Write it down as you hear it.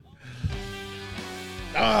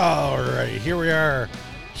All right, here we are.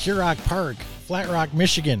 HUROC Park, Flat Rock,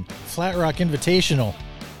 Michigan. Flat Rock Invitational,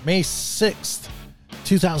 May 6th,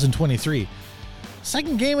 2023.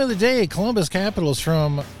 Second game of the day, Columbus Capitals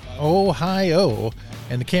from Ohio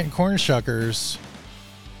and the Canton Cornshuckers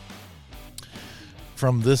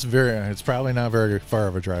from this it's probably not very far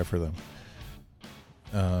of a drive for them.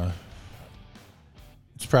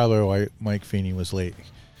 It's probably why Mike Feeney was late.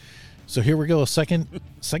 So here we go. Second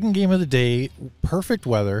game of the day. Perfect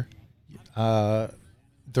weather. There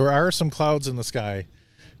are some clouds in the sky,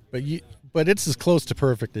 but it's as close to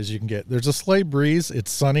perfect as you can get. There's a slight breeze.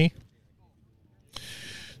 It's sunny.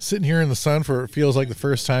 Sitting here in the sun for it feels like the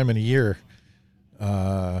first time in a year.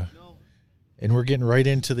 And we're getting right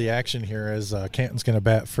into the action here as Canton's going to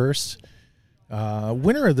bat first.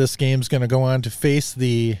 Winner of this game is going to go on to face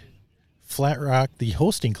the Flat Rock, the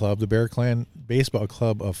hosting club, the Bear Clan Baseball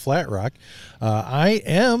Club of Flat Rock. I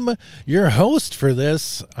am your host for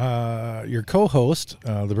this, your co-host,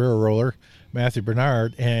 the Barrel Roller, Matthew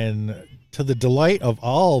Barnard, and to the delight of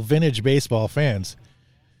all vintage baseball fans,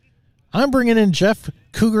 I'm bringing in Jeff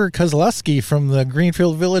Cougar Koslowski from the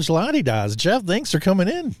Greenfield Village Lottie-Dahs. Jeff, thanks for coming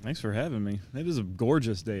in. Thanks for having me. It is a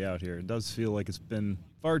gorgeous day out here. It does feel like it's been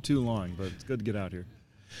far too long, but it's good to get out here.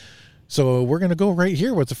 So we're going to go right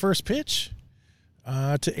here with the first pitch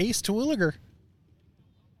to Ace Terwilliger.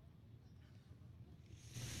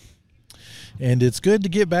 And it's good to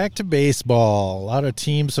get back to baseball. A lot of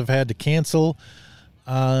teams have had to cancel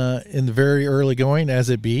in the very early going, as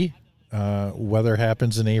it be. Weather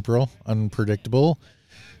happens in April, unpredictable.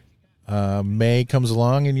 May comes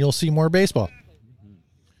along and you'll see more baseball.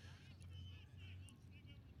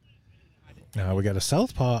 Now we got a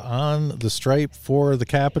southpaw on the stripe for the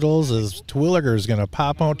Capitals as Terwilliger is going to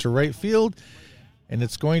pop out to right field, and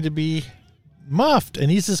it's going to be muffed,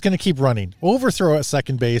 and he's just going to keep running. Overthrow at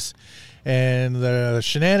second base, and the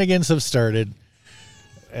shenanigans have started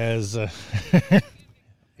as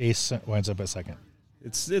Ace winds up at second.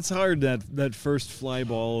 It's hard that first fly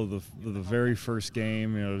ball of the very first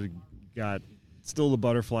game. You know, got still the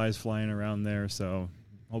butterflies flying around there, so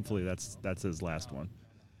hopefully that's his last one.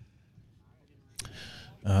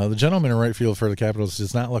 The gentleman in right field for the Capitals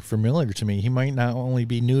does not look familiar to me. He might not only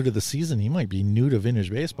be new to the season, he might be new to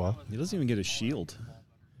vintage baseball. He doesn't even get a shield.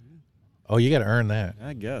 Oh, you got to earn that.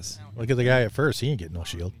 I guess. Look at the guy at first. He ain't getting no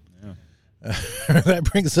shield. Yeah. That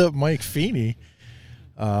brings up Mike Feeney,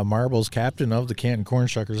 Marbles captain of the Canton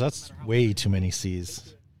Cornshuckers. That's way too many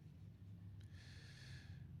C's.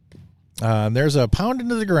 There's a pound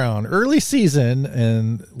into the ground. Early season,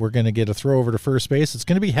 and we're going to get a throw over to first base. It's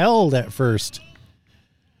going to be held at first.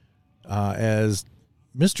 As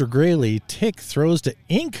Mr. Grayley throws to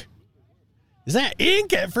Ink. Is that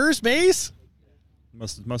Ink at first base?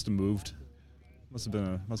 Must have moved. Must have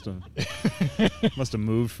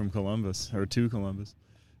moved from Columbus or to Columbus.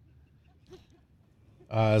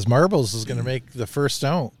 As Marbles is going to make the first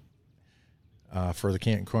out for the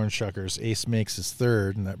Canton Cornshuckers. Ace makes his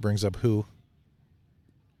third, and that brings up who?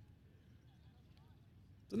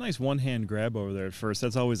 It's a nice one-hand grab over there at first.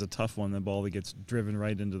 That's always a tough one, the ball that gets driven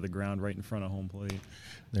right into the ground right in front of home plate.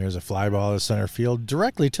 There's a fly ball to center field,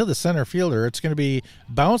 directly to the center fielder. It's going to be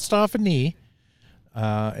bounced off a knee,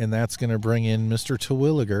 and that's going to bring in Mr.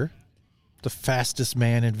 Terwilliger, the fastest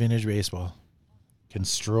man in vintage baseball. Can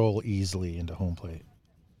stroll easily into home plate.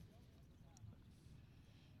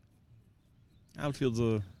 Outfield's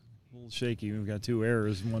a little shaky. We've got two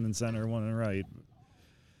errors, one in center, one in right.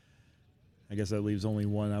 I guess that leaves only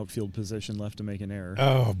one outfield position left to make an error.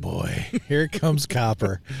 Oh, boy. Here comes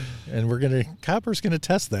Copper. And Copper's going to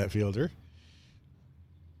test that fielder.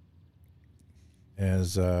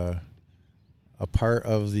 As a part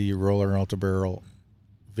of the Roller Alta Barrel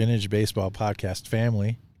Vintage Baseball Podcast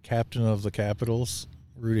family, captain of the Capitals,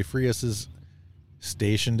 Rudy Frias, is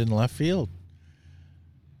stationed in left field,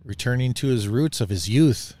 returning to his roots of his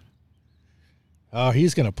youth. Oh,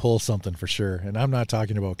 he's going to pull something for sure, and I'm not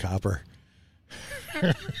talking about Copper.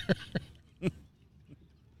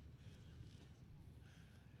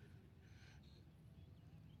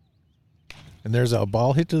 And there's a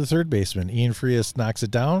ball hit to the third baseman. Ian Frias knocks it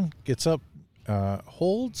down, gets up,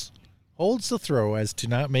 holds the throw as to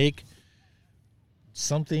not make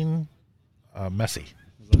something messy.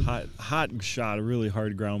 It was a hot shot, a really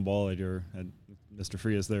hard ground ball at Mr.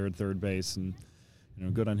 Frias there at third base, and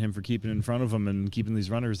good on him for keeping in front of him and keeping these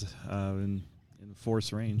runners in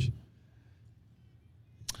force range.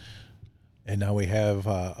 And now we have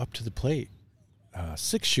up to the plate,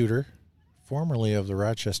 six-shooter, formerly of the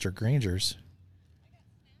Rochester Grangers.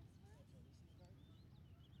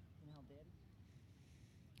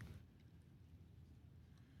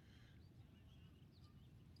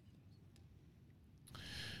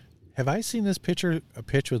 Have I seen this pitcher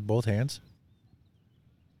pitch with both hands?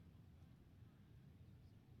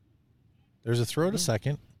 There's a throw to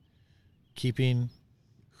second, keeping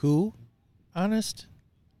who honest?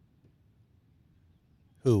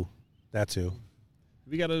 Who? That's who. Have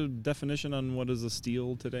we got a definition on what is a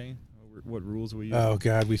steal today? What rules we use? Oh,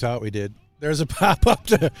 God, we thought we did. There's a pop-up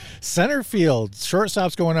to center field.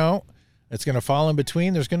 Shortstop's going out. It's going to fall in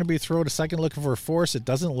between. There's going to be a throw to second looking for a force. It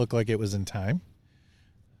doesn't look like it was in time.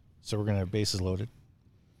 So we're going to have bases loaded.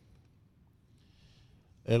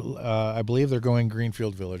 I believe they're going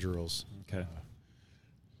Greenfield Village rules. Okay.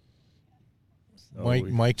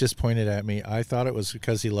 Mike just pointed at me. I thought it was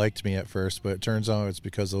because he liked me at first, but it turns out it's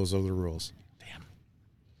because those are the rules. Damn.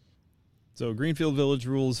 So Greenfield Village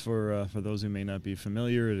rules, for those who may not be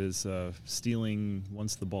familiar, it is stealing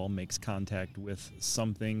once the ball makes contact with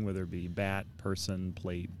something, whether it be bat, person,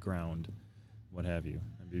 plate, ground, what have you.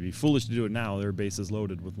 It'd be foolish to do it now. There are bases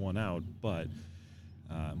loaded with one out, but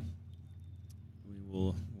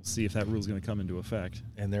we'll see if that rule is going to come into effect.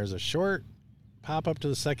 And there's a short pop up to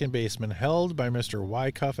the second baseman, held by Mr.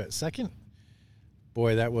 Wycuff at second.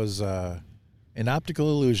 Boy, that was an optical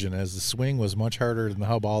illusion, as the swing was much harder than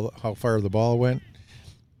how far the ball went.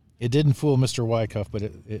 It didn't fool Mr. Wycuff, but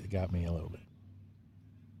it got me a little bit.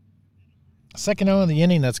 Second out in the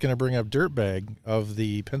inning, that's going to bring up Dirtbag of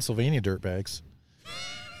the Pennsylvania Dirtbags.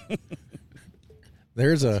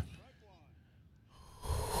 There's a...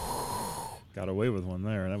 Got away with one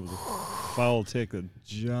there. That was a foul tick that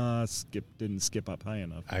just didn't skip up high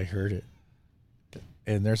enough. I heard it.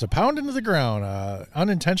 And there's a pound into the ground.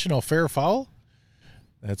 Unintentional fair foul.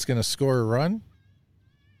 That's going to score a run.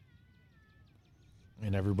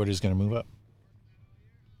 And everybody's going to move up.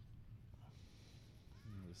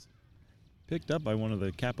 Picked up by one of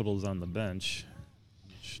the Capitals on the bench,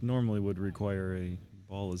 which normally would require a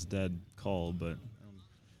ball is dead call, but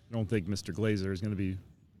I don't think Mr. Glazer is going to be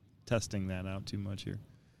testing that out too much here.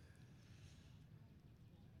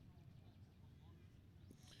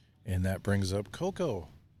 And that brings up Coco.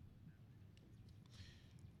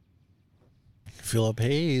 Philip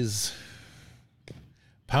Hayes.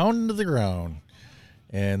 Pound into the ground.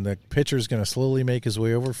 And the pitcher's going to slowly make his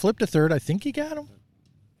way over. Flip to third. I think he got him.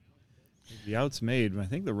 The out's made. I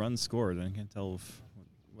think the run scored. I can't tell if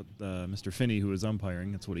what Mr. Finney, who is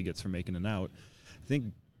umpiring, that's what he gets for making an out. I think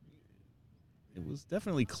it was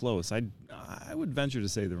definitely close. I would venture to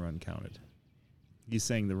say the run counted. He's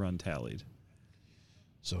saying the run tallied.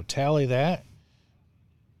 So tally that.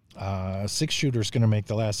 Six shooter's going to make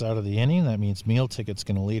the last out of the inning. That means Meal Ticket's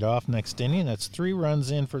going to lead off next inning. That's 3 runs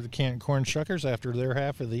in for the Canton Cornshuckers after their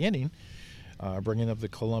half of the inning, bringing up the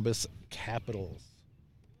Columbus Capitals.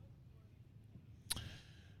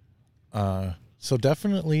 So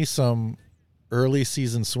definitely some early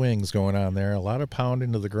season swings going on there. A lot of pound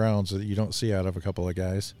into the ground that you don't see out of a couple of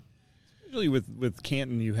guys. Usually with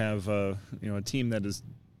Canton, you have a team that is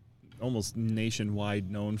almost nationwide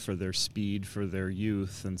known for their speed, for their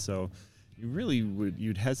youth, and so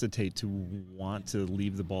you'd hesitate to want to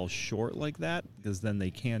leave the ball short like that, because then they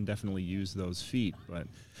can definitely use those feet. But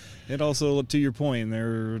it also, to your point,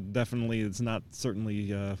 it's not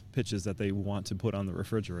certainly pitches that they want to put on the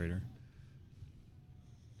refrigerator.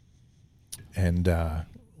 And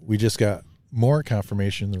we just got more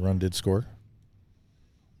confirmation the run did score.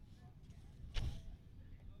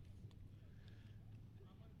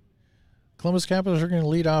 Columbus Capitals are going to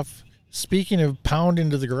lead off. Speaking of pound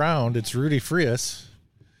into the ground, it's Rudy Frias.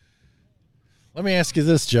 Let me ask you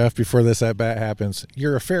this, Jeff, before this at-bat happens.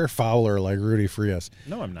 You're a fair fouler like Rudy Frias.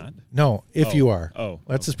 No, I'm not. No, if you are. Oh.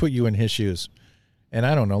 Let's just put you in his shoes. And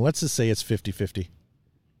I don't know. Let's just say it's 50-50.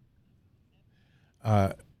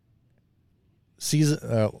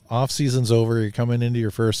 Off season's over. You're coming into your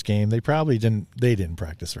first game. They didn't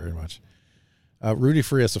practice very much. Rudy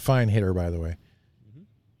Frias, a fine hitter, by the way.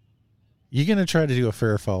 You going to try to do a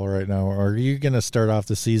fair foul right now, or are you going to start off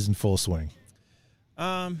the season full swing?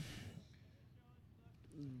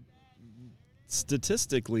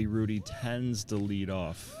 Statistically, Rudy tends to lead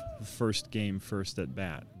off first game, first at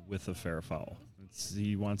bat with a fair foul.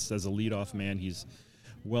 He wants, as a leadoff man, he's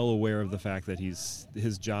well aware of the fact that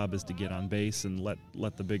his job is to get on base and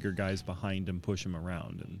let the bigger guys behind him push him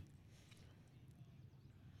around. And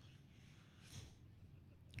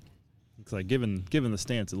looks like, given the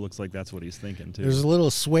stance, it looks like that's what he's thinking too. There's a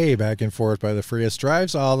little sway back and forth by the Frias.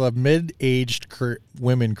 Drives all the mid-aged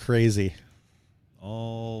women crazy.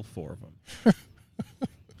 All 4 of them.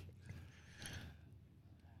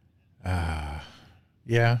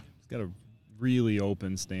 Yeah. He's got a really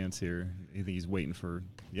open stance here. I think he's waiting for.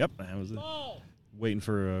 Yep, that was it. Waiting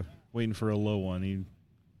for a low one. He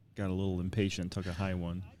got a little impatient, took a high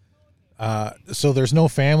one. So there's no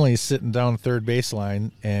family sitting down third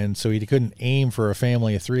baseline, and so he couldn't aim for a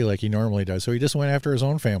family of 3 like he normally does. So he just went after his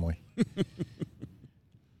own family.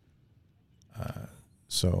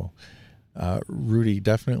 Rudy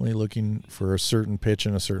definitely looking for a certain pitch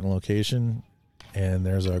in a certain location, and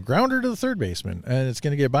there's a grounder to the third baseman, and it's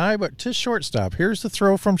going to get by, but to shortstop. Here's the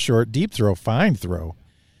throw from short, deep throw, fine throw.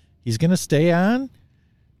 He's going to stay on.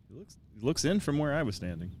 He looks in from where I was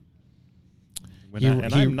standing.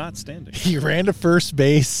 I'm not standing. He ran to first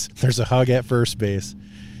base. There's a hug at first base.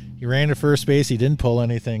 He ran to first base. He didn't pull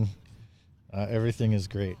anything. Everything is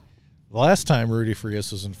great. The last time Rudy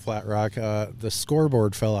Frias was in Flat Rock, the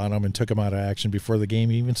scoreboard fell on him and took him out of action before the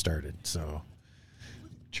game even started. So,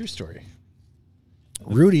 true story.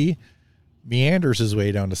 Rudy meanders his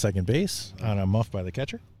way down to second base on a muff by the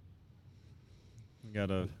catcher. We got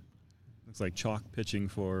looks like chalk pitching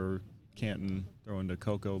for Canton, throwing to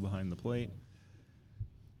Coco behind the plate.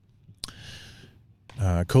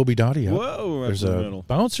 Kobe Dottie up. Whoa, there's a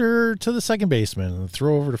bouncer to the second baseman. The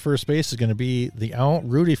throw over to first base is going to be the out.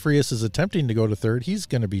 Rudy Frias is attempting to go to third. He's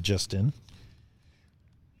going to be just in.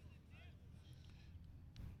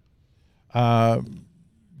 John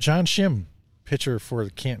Shim, pitcher for the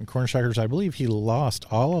Canton Cornshuckers. I believe he lost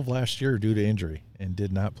all of last year due to injury and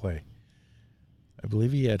did not play. I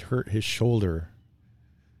believe he had hurt his shoulder.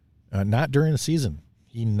 Not during the season.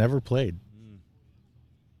 He never played.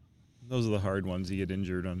 Those are the hard ones. You get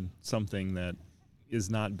injured on something that is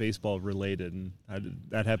not baseball related, and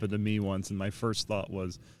that happened to me once, and my first thought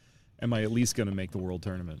was, am I at least going to make the World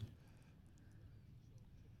Tournament?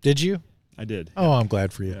 Did you? I did. Oh, I'm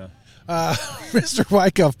glad for you. Yeah. Mr.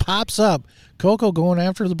 Wyckoff pops up. Coco going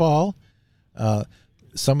after the ball.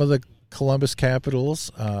 Some of the Columbus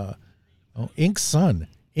Capitals. Ink Sun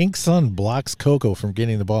blocks Coco from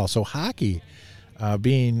getting the ball. So hockey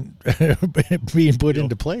being put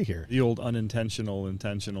into play here. The old intentional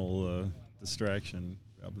distraction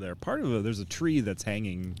up there. Part of it, there's a tree that's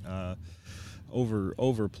hanging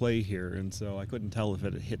over play here, and so I couldn't tell if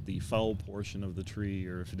it had hit the foul portion of the tree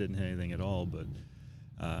or if it didn't hit anything at all. But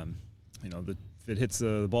if it hits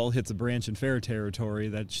the ball hits a branch in fair territory,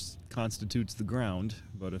 that constitutes the ground.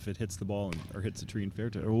 But if it hits the ball or hits a tree in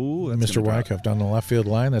fair territory, Mr. Wyckoff down the left field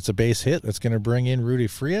line. That's a base hit. That's going to bring in Rudy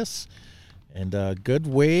Frias. And a good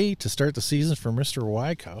way to start the season for Mr.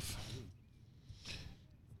 Wyckoff.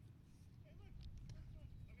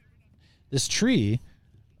 This tree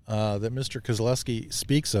that Mr. Koslowski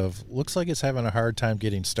speaks of looks like it's having a hard time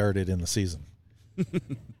getting started in the season.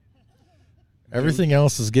 Everything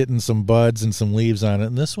else is getting some buds and some leaves on it,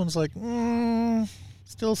 and this one's like,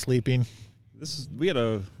 still sleeping. We had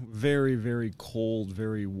a very, very cold,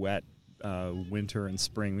 very wet winter and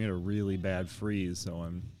spring. We had a really bad freeze, so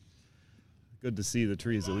I'm good to see the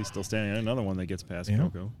trees at least still standing. Another one that gets past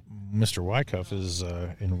Coco. Mr. Wyckoff is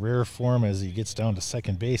in rare form as he gets down to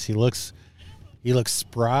second base. He looks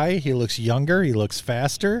spry. He looks younger. He looks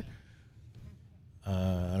faster.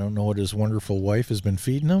 I don't know what his wonderful wife has been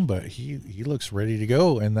feeding him, but he looks ready to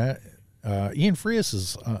go. And that Ian Frias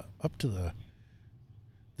is up to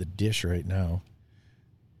the dish right now,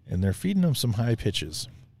 and they're feeding him some high pitches.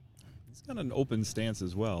 He's got an open stance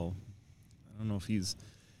as well. I don't know if he's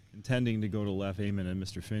intending to go to left, aiming at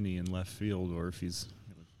Mr. Finney in left field, or if he's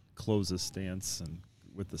going to close his stance and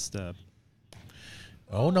with the step.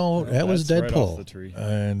 Oh no, that was dead right pull. Off the tree.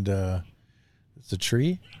 And it's a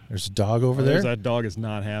tree. There's a dog over there. That dog is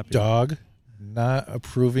not happy. Dog not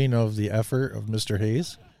approving of the effort of Mr.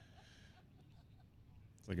 Hayes.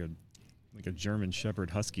 It's like a German Shepherd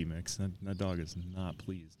Husky mix. That dog is not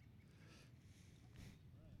pleased.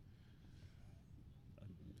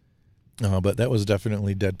 But that was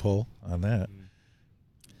definitely dead pull on that.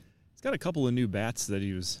 He's got a couple of new bats that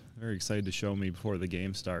he was very excited to show me before the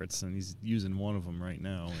game starts, and he's using one of them right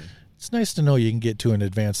now. It's nice to know you can get to an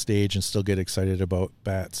advanced stage and still get excited about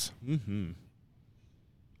bats. Mm-hmm.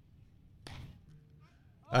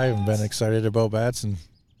 I haven't been excited about bats in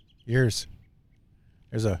years.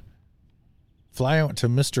 There's a fly out to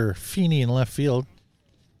Mr. Feeney in left field.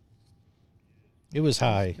 It was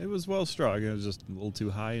high. It was well struck. It was just a little too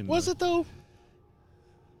high. Was it, though?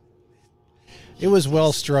 It was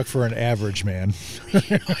well struck for an average man.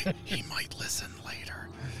 He might listen later.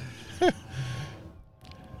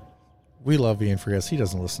 We love Ian Frias. He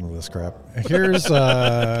doesn't listen to this crap. Here's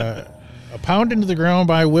a pound into the ground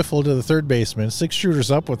by Wiffle to the third baseman. 6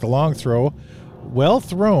 shooters up with the long throw. Well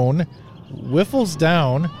thrown. Wiffle's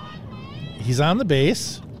down. He's on the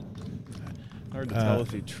base. Hard to tell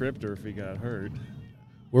if he tripped or if he got hurt.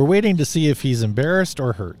 We're waiting to see if he's embarrassed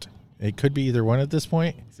or hurt. It could be either one at this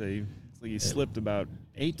point. It's like he slipped about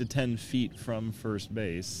 8 to 10 feet from first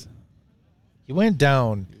base. He went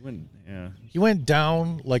down. He He went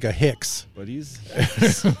down like a Hicks. But he's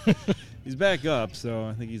back up, so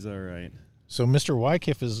I think he's all right. So Mr.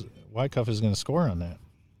 Wycuff is going to score on that.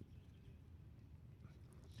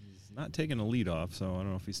 He's not taking a lead off, so I don't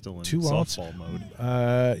know if he's still in 2 softball outs.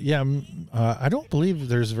 mode. I don't believe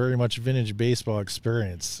there's very much vintage baseball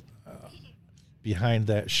experience behind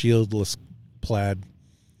that shieldless plaid.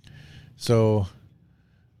 So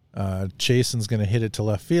Chasen's going to hit it to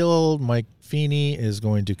left field. Mike Feeney is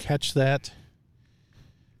going to catch that.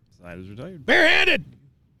 Side is retired. Barehanded!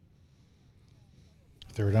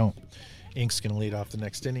 Third out. Ink's going to lead off the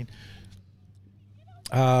next inning.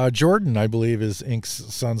 Jordan, I believe, is Ink's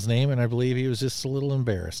son's name, and I believe he was just a little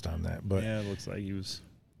embarrassed on that. But yeah, it looks like he was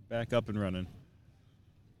back up and running.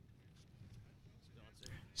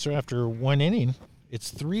 So after 1 inning,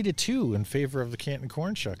 it's 3-2 in favor of the Canton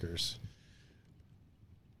Cornshuckers.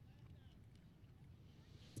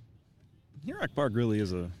 HUROC Park really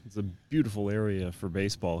is a beautiful area for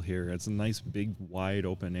baseball here. It's a nice, big, wide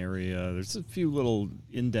open area. There's a few little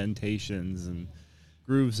indentations and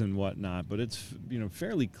grooves and whatnot, but it's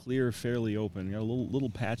fairly clear, fairly open. You got a little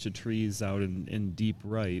patch of trees out in deep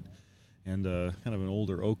right, and kind of an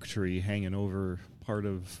older oak tree hanging over part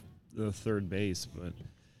of the third base. But it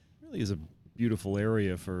really is a beautiful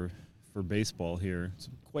area for baseball here. It's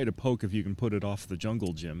quite a poke if you can put it off the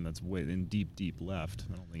jungle gym that's way in deep left.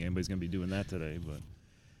 I don't think anybody's going to be doing that today, but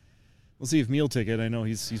we'll see if Meal Ticket, I know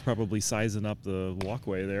he's probably sizing up the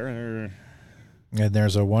walkway there. And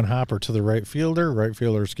there's a one hopper to the right fielder. Right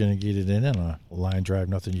fielder's going to get it in, and a line drive,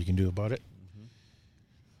 nothing you can do about it.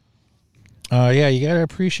 You got to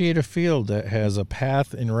appreciate a field that has a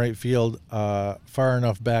path in right field far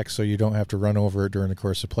enough back so you don't have to run over it during the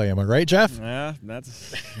course of play. Am I right, Jeff? Yeah,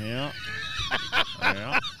 yeah.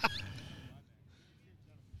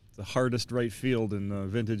 It's the hardest right field in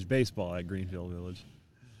vintage baseball at Greenfield Village.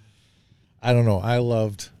 I don't know. I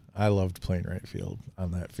loved playing right field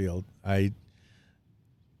on that field.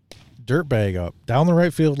 Dirt bag up down the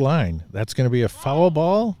right field line. That's going to be a foul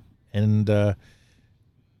ball, and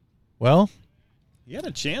he had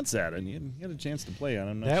a chance at it. He had a chance to play on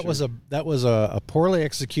it. I'm not that sure. that was a poorly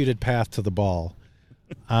executed path to the ball.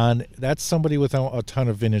 That's somebody without a ton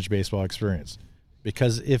of vintage baseball experience.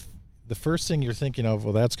 Because if the first thing you're thinking of,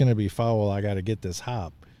 well, that's going to be foul, I got to get this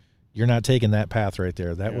hop, you're not taking that path right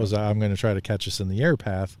there. That was I'm going to try to catch us in the air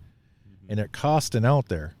path, and it cost an out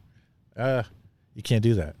there. You can't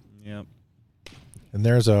do that. Yep. And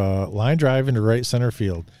there's a line drive into right center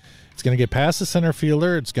field. It's going to get past the center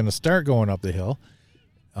fielder. It's going to start going up the hill.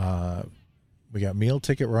 We got Meal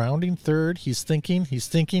Ticket rounding third. He's thinking,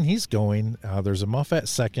 he's going. There's a muff at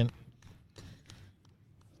second.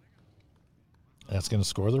 That's going to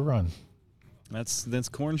score the run. That's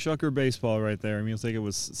Cornshucker baseball right there. Meal Ticket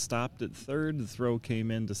was stopped at third. The throw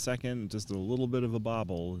came into second. Just a little bit of a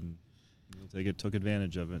bobble, and Meal Ticket took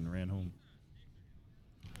advantage of it and ran home.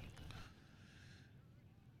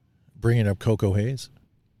 Bringing up Coco Hayes.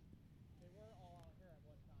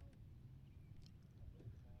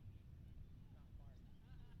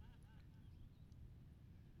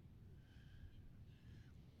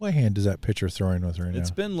 What hand is that pitcher throwing with right now? It's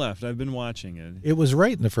been left. I've been watching it. It was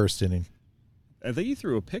right in the first inning. I think he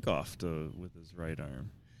threw a pickoff with his right arm.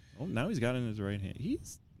 Oh, now he's got it in his right hand. He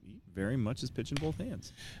very much is pitching both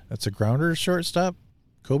hands. That's a grounder to shortstop.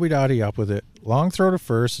 Kobe Dottie up with it. Long throw to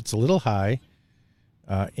first. It's a little high.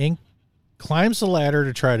 Ink climbs the ladder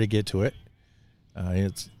to try to get to it.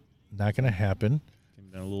 It's not going to happen. Came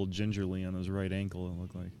down a little gingerly on his right ankle, it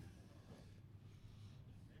looked like.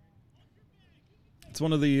 It's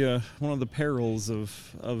one of the perils of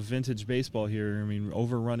vintage baseball here. I mean,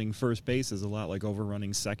 overrunning first base is a lot like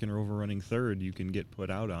overrunning second or overrunning third. You can get put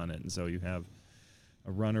out on it, and so you have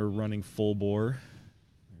a runner running full bore.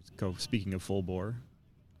 Speaking of full bore,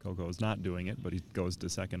 Coco is not doing it, but he goes to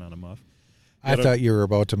second on a muff. I thought you were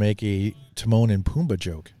about to make a Timon and Pumbaa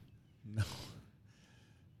joke. No.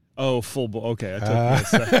 Oh, full bore. Okay, I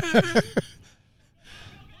took that.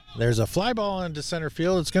 There's a fly ball into center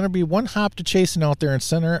field. It's going to be one hop to Chasen out there in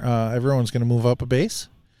center. Everyone's going to move up a base.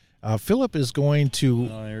 Phillip is going to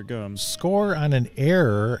there it comes. Score on an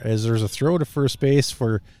error as there's a throw to first base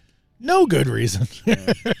for no good reason.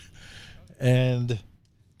 Yeah. And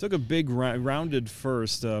took a big rounded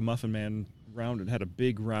first. Muffin Man had a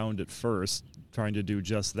big round at first, trying to do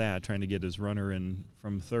just that, trying to get his runner in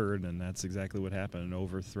from third, and that's exactly what happened. An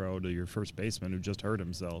overthrow to your first baseman who just hurt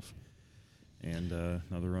himself. And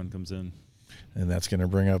another run comes in. And that's going to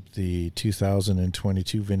bring up the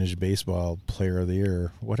 2022 Vintage Baseball Player of the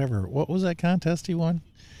Year. Whatever. What was that contest he won?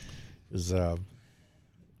 It was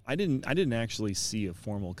I didn't actually see a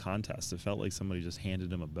formal contest. It felt like somebody just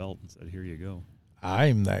handed him a belt and said, "Here you go."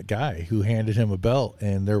 I'm that guy who handed him a belt,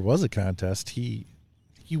 and there was a contest. He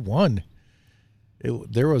won.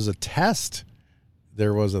 There was a test.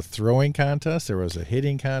 There was a throwing contest. There was a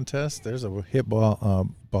hitting contest. There's a hit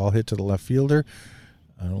ball hit to the left fielder.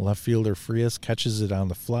 Left fielder Frias catches it on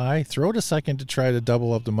the fly. Throw to second to try to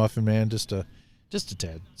double up the Muffin Man, just a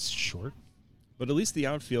tad short. But at least the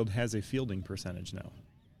outfield has a fielding percentage now.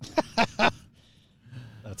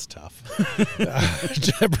 That's tough.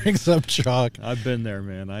 That brings up Chalk. I've been there,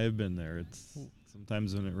 man. I have been there. It's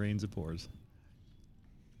sometimes when it rains, it pours.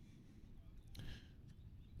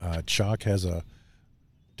 Chalk has a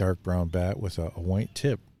dark brown bat with a white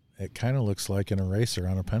tip. It kind of looks like an eraser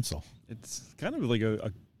on a pencil. It's kind of like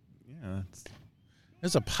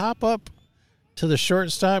There's a pop-up to the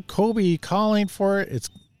shortstop. Kobe calling for it. It's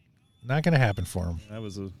not going to happen for him. That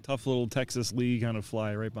was a tough little Texas League kind of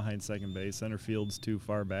fly right behind second base. Center field's too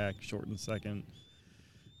far back, short and second.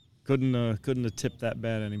 Couldn't have tipped that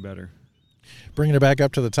bat any better. Bringing it back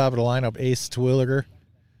up to the top of the lineup, Ace Twilliger.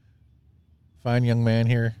 Fine young man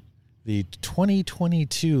here. The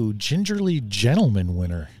 2022 Gingerly Gentleman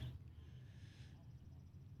winner.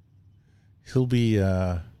 He'll be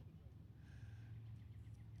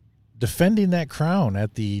defending that crown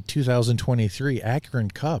at the 2023 Akron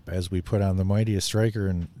Cup as we put on the Mightiest Striker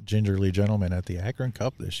and Gingerly Gentleman at the Akron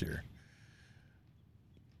Cup this year.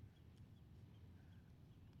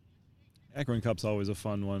 Akron Cup's always a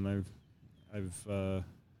fun one. I've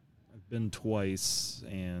been twice,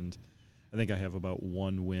 and I think I have about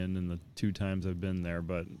one win in the 2 times I've been there,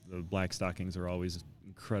 but the Black Stockings are always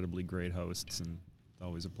incredibly great hosts, and it's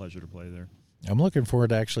always a pleasure to play there. I'm looking forward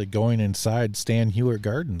to actually going inside Stan Hewitt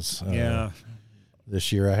Gardens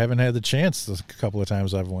this year. I haven't had the chance a couple of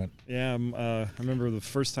times I've went. Yeah, I remember the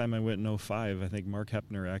first time I went in 2005, I think Mark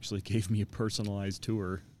Hepner actually gave me a personalized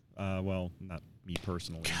tour. Well, not me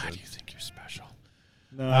personally. God, you think you're special.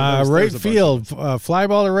 No, right field, fly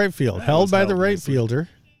ball to right field, held by the right fielder.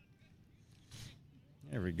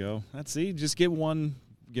 There we go. Let's see. Just get one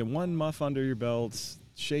muff under your belt,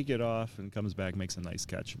 shake it off, and comes back, makes a nice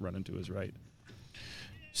catch, running to his right.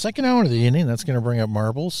 Second out of the inning, that's going to bring up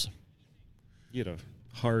Marbles. You had a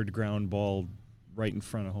hard ground ball right in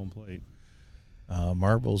front of home plate.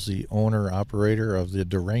 Marbles, the owner-operator of the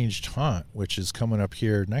Deranged Haunt, which is coming up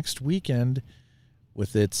here next weekend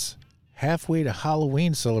with its halfway to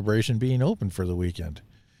Halloween celebration being open for the weekend.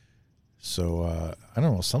 So, I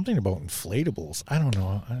don't know, something about inflatables. I don't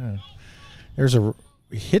know. There's a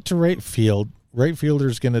hit to right field. Right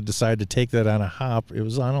fielder's going to decide to take that on a hop. It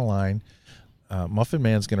was on a line. Muffin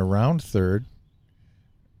Man's going to round third.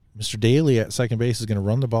 Mr. Daly at second base is going to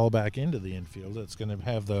run the ball back into the infield. It's going to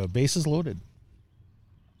have the bases loaded.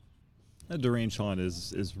 The Deranged Haunt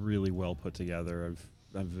is really well put together.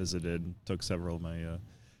 I've visited, took several of my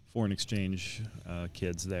foreign exchange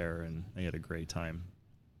kids there, and they had a great time.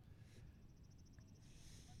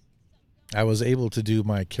 I was able to do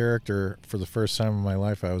my character for the first time in my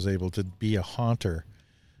life. I was able to be a haunter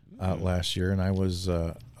last year, and I was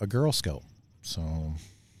a Girl Scout. So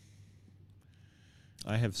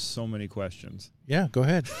I have so many questions. Yeah, go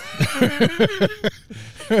ahead.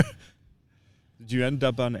 Did you end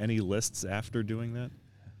up on any lists after doing that?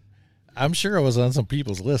 I'm sure I was on some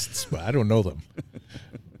people's lists, but I don't know them.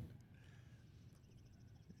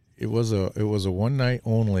 It was a one night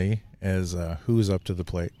only as Who's Up to the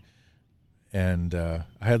Plate. And I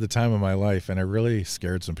had the time of my life, and I really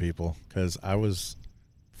scared some people because I was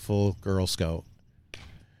full Girl Scout.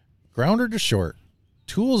 Grounder to short.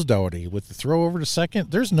 Tools Doughty with the throw over to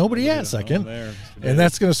second. There's nobody at second. And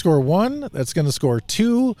that's going to score 1. That's going to score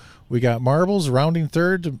 2. We got Marbles rounding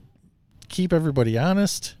third to keep everybody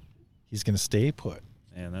honest. He's going to stay put.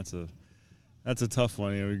 And that's a tough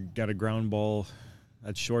one. You got a ground ball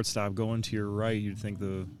at shortstop going to your right. You'd think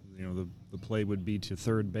the play would be to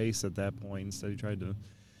third base at that point. Instead, he tried to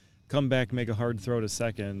come back, make a hard throw to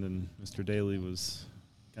second, and Mr. Daly was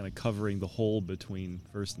kind of covering the hole between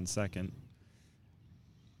first and second.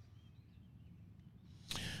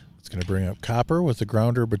 It's going to bring up Copper with the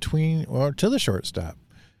grounder to the shortstop.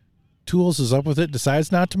 Tools is up with it,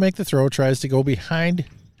 decides not to make the throw, tries to go behind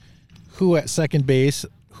Who at second base.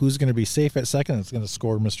 Who's going to be safe at second? It's going to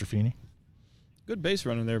score Mr. Feeney. Good base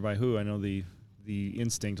running there by Who. I know the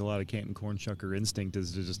instinct, a lot of Canton Cornshucker instinct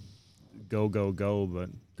is to just go, but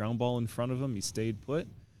ground ball in front of him, he stayed put,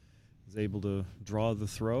 was able to draw the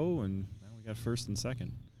throw, and now we got first and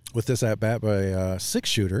second. With this at-bat by a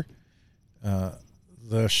six-shooter,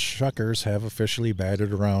 the Shuckers have officially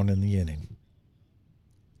batted around in the inning.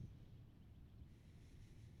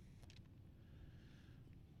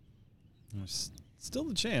 There's still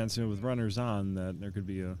the chance, with runners on, that there could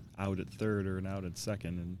be a out at third or an out at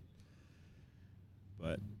second,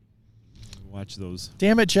 but watch those.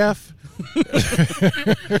 Damn it, Jeff!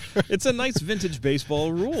 It's a nice vintage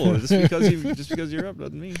baseball rule. Just because you're up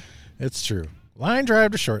doesn't mean. It's true. Line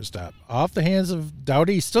drive to shortstop, off the hands of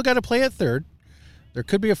Dowdy. He's still got to play at third. There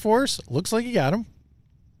could be a force. Looks like he got him.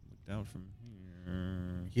 Looked out from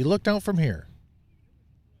here. He looked out from here.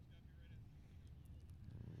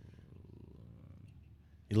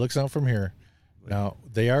 He looks out from here. Now,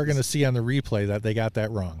 they are going to see on the replay that they got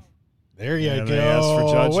that wrong. There you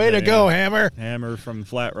go. Way to go, Hammer. Hammer from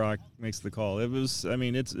Flat Rock makes the call. It was,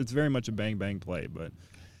 it's very much a bang-bang play, but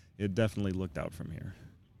it definitely looked out from here.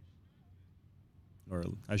 Or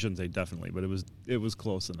I shouldn't say definitely, but it was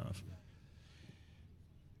close enough.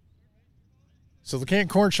 So the Canton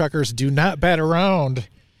Cornshuckers do not bat around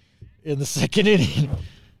in the second inning.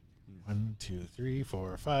 1, 2, 3,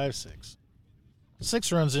 4, 5, 6.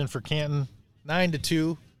 6 runs in for Canton,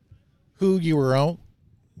 9-2. Who you were out?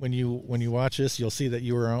 When you watch this, you'll see that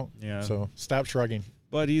you were out. Yeah. So stop shrugging.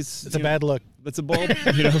 But it's a bad look. That's a ball.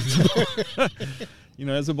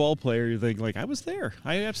 As a ball player, you think I was there.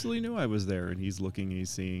 I absolutely knew I was there, and he's looking, and he's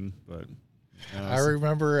seeing. But I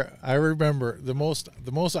remember the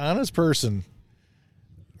most honest person,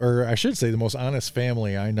 or I should say the most honest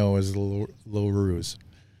family I know is the LaRue's.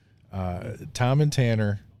 Tom and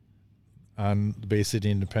Tanner on the Bay City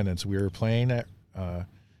Independence. We were playing at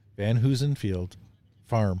Van Hoosen Field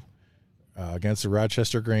Farm against the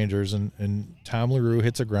Rochester Grangers, and Tom LaRue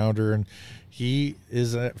hits a grounder, and he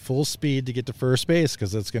is at full speed to get to first base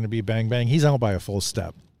because it's going to be bang, bang. He's out by a full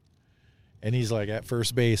step, and he's at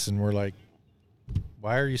first base, and we're like,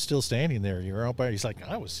 why are you still standing there? You're out by. He's like,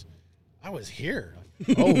 I was here.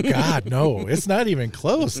 Oh, God, no. It's not even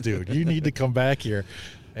close, dude. You need to come back here.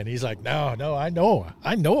 And he's like, no, I know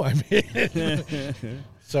I'm in.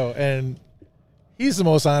 So, and he's the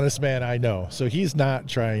most honest man I know. So he's not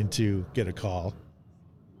trying to get a call.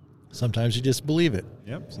 Sometimes you just believe it.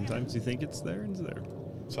 Yep. Sometimes you think it's there and it's there.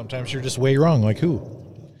 Sometimes you're just way wrong. Like who?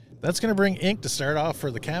 That's going to bring ink to start off for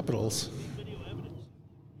the Capitals.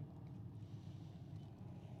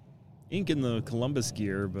 Ink in the Columbus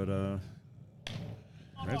gear, but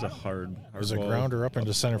there's a hard There's a ball grounder up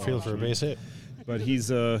into center field for a base hit. But he's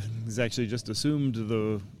actually just assumed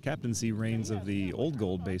the captaincy reins of the Old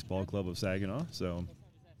Gold Baseball Club of Saginaw. So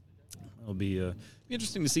it'll be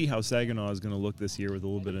interesting to see how Saginaw is going to look this year with a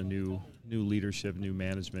little bit of new leadership, new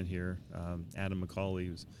management here. Adam McCauley,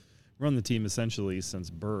 who's run the team essentially since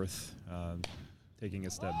birth, taking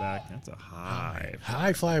a step back. That's a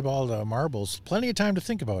high fly ball to Marbles. Plenty of time to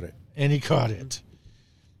think about it, and he caught it.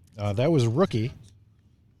 That was rookie.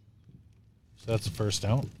 So that's the first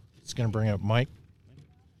out. It's going to bring up Mike.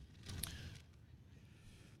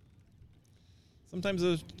 Sometimes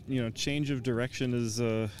a change of direction is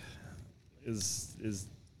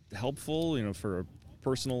helpful, for a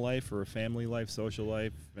personal life or a family life, social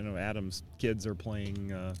life. Adam's kids are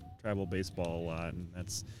playing travel baseball a lot, and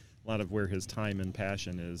that's a lot of where his time and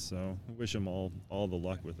passion is. So I wish him all the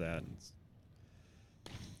luck with that.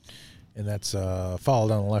 And that's foul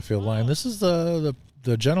down the left field line. This is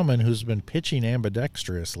the gentleman who's been pitching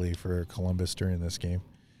ambidextrously for Columbus during this game.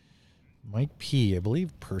 Mike P. I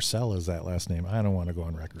believe Purcell is that last name. I don't want to go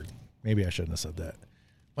on record. Maybe I shouldn't have said that.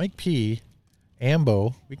 Mike P.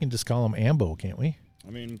 Ambo. We can just call him Ambo, can't we?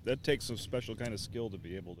 That takes a special kind of skill to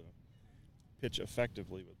be able to pitch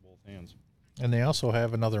effectively with both hands. And they also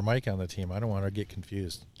have another Mike on the team. I don't want to get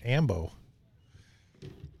confused. Ambo.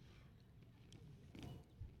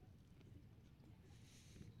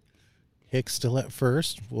 Hicks still at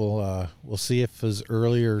first. We'll see if his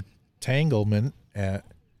earlier tanglement at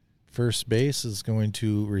first base is going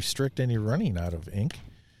to restrict any running out of Ink.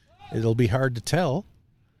 It'll be hard to tell.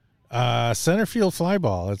 Center field fly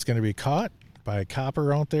ball. It's going to be caught by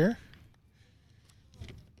Copper out there.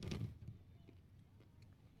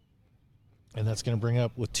 And that's going to bring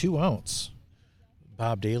up with 2 outs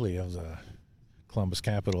Bob Daly of the Columbus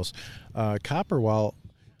Capitals. Copper, while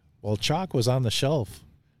Chalk was on the shelf,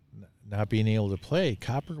 not being able to play,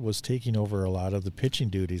 Copper was taking over a lot of the pitching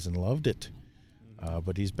duties and loved it.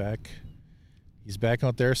 But he's back. He's back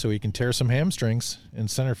out there so he can tear some hamstrings in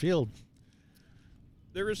center field.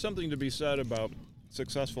 There is something to be said about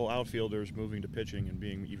successful outfielders moving to pitching and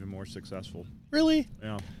being even more successful. Really?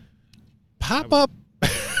 Yeah. Pop up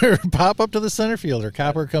to the center fielder.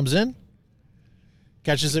 Copper comes in,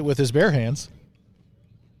 catches it with his bare hands.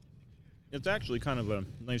 It's actually kind of a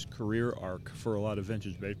nice career arc for a lot of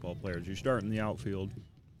vintage baseball players. You start in the outfield,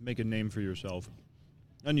 make a name for yourself,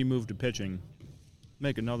 then you move to pitching,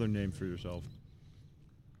 make another name for yourself.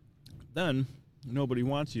 Then nobody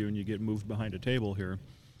wants you, and you get moved behind a table here.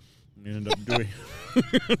 And you end up doing.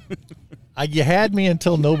 You had me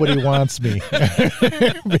until nobody wants me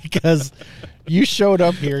because you showed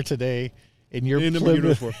up here today in your Plymouth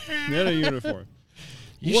uniform. In a uniform.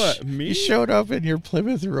 Me? You showed up in your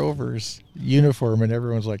Plymouth Rovers uniform, and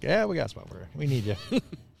everyone's like, "Yeah, we got a spot for you. We need you.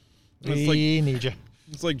 We need you."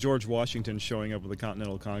 It's like George Washington showing up at the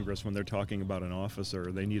Continental Congress when they're talking about an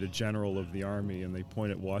officer. They need a general of the army, and they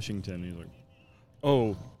point at Washington. And he's like,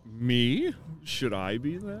 "Oh, me? Should I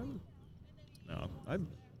be that?" No,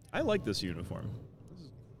 I like this uniform.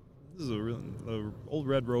 This is the old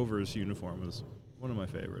Red Rovers uniform is one of my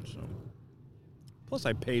favorites. So. Plus,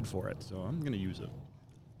 I paid for it, so I'm going to use it.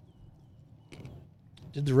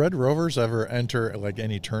 Did the Red Rovers ever enter like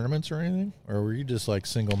any tournaments or anything, or were you just like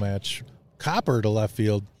single match? Copper to left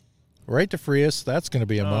field, right to Frias. That's going to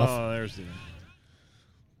be a muff. Oh, there's the.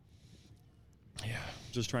 Yeah,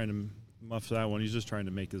 just trying to muff that one. He's just trying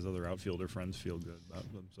to make his other outfielder friends feel good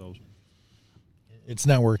about themselves. It's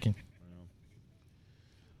not working.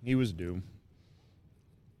 He was due.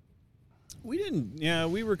 We didn't. Yeah,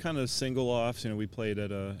 we were kind of single offs. We played at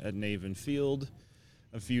Naven Field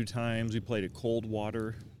a few times. We played at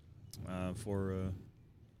Coldwater for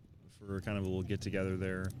kind of a little get together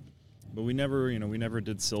there. But we never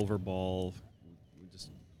did silver ball. We just,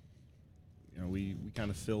 we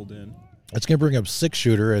kind of filled in. It's going to bring up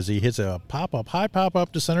 6-shooter as he hits a high pop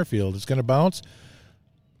up to center field. It's going to bounce.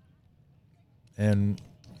 And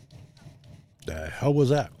the hell was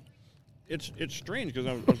that? It's strange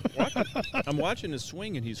because I'm watching his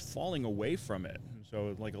swing and he's falling away from it.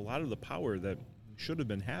 So like a lot of the power that he should have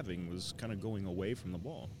been having was kind of going away from the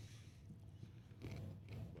ball.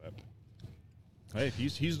 But, hey,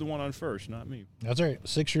 he's the one on first, not me. That's all right.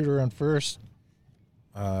 6-shooter on first.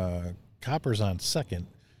 Copper's on second.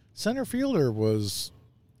 Center fielder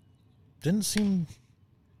didn't seem.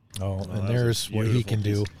 And there's what he can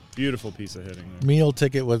do. Beautiful piece of hitting. Meal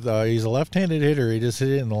ticket with he's a left-handed hitter. He just hit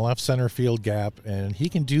it in the left center field gap, and he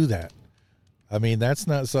can do that. I mean, that's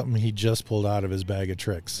not something he just pulled out of his bag of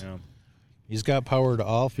tricks. Yeah. He's got power to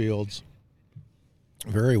all fields.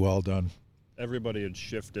 Very well done. Everybody had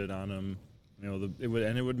shifted on him. It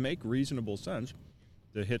would make reasonable sense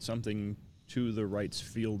to hit something to the right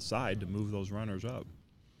field side to move those runners up.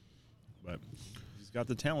 But he's got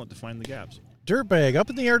the talent to find the gaps. Dirtbag up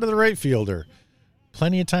in the air to the right fielder.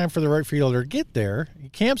 Plenty of time for the right fielder to get there. He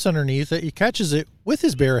camps underneath it. He catches it with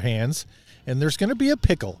his bare hands, and there's going to be a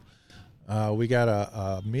pickle. We got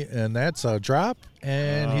and that's a drop,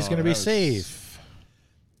 and he's going to be safe.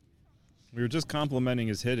 We were just complimenting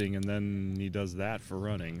his hitting, and then he does that for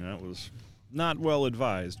running. That was not well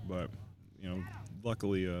advised, but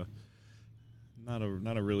luckily, not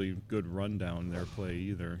a really good rundown their play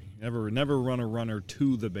either. Never run a runner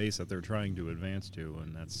to the base that they're trying to advance to,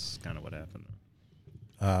 and that's kind of what happened.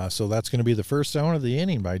 So that's going to be the first down of the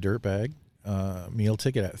inning by Dirtbag. Meal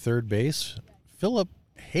ticket at third base. Philip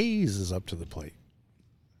Hayes is up to the plate.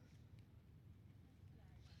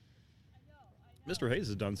 Mr. Hayes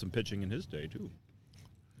has done some pitching in his day, too.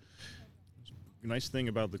 Nice thing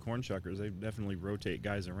about the Cornshuckers, they definitely rotate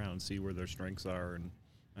guys around, see where their strengths are, and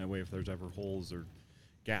that way if there's ever holes or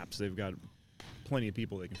gaps, they've got plenty of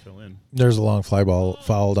people they can fill in. There's a long fly ball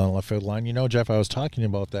fouled on left field line. Jeff, I was talking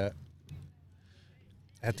about that.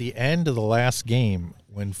 At the end of the last game,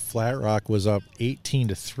 when Flat Rock was up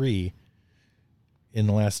 18-3 in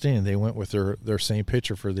the last inning, they went with their same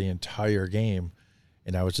pitcher for the entire game.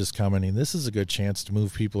 And I was just commenting, this is a good chance to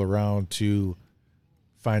move people around to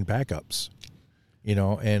find backups.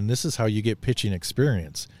 And this is how you get pitching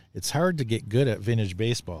experience. It's hard to get good at vintage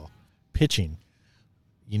baseball, pitching.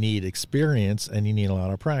 You need experience and you need a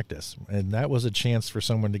lot of practice. And that was a chance for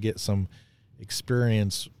someone to get some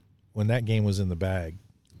experience when that game was in the bag.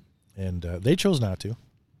 And they chose not to.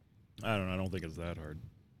 I don't think it's that hard.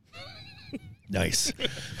 Nice.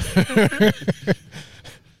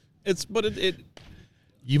 It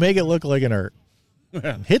you make it look like an art.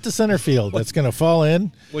 Hit the center field. That's going to fall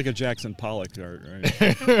in. Like a Jackson Pollock art,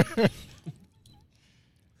 right?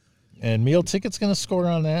 And Meal Ticket's going to score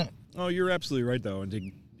on that. Oh, you're absolutely right, though.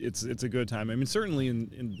 And it's a good time. I mean, certainly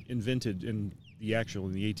in vintage, in the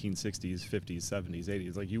 1860s, 50s, 70s,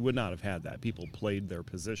 80s, like you would not have had that. People played their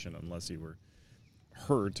position unless you were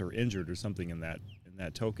hurt or injured or something in that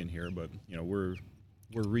token here. But we're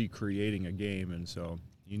recreating a game, and so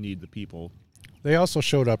you need the people. They also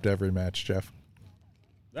showed up to every match, Jeff.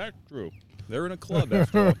 That's true. They're in a club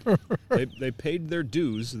after all. They paid their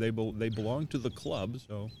dues. They belong to the club,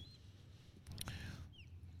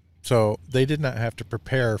 So they did not have to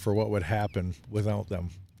prepare for what would happen without them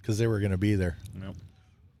because they were going to be there. Yep.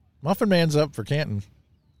 Muffin Man's up for Canton.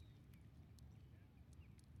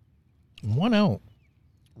 1 out.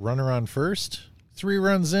 Runner on first. 3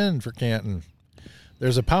 runs in for Canton.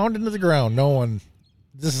 There's a pound into the ground. No one.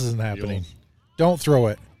 This isn't happening. Don't throw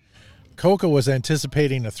it. Coca was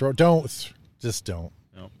anticipating a throw. Just don't.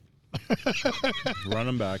 No. Run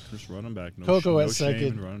him back. Just run him back. No, Coco at no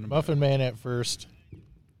second. Muffin Man at first.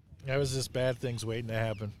 That was just bad things waiting to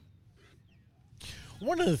happen.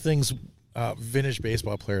 One of the things vintage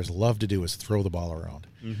baseball players love to do is throw the ball around.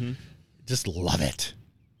 Mm-hmm. Just love it.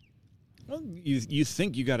 Well, you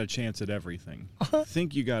think you got a chance at everything.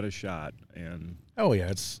 Think you got a shot, and oh yeah,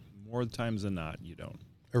 it's more times than not you don't.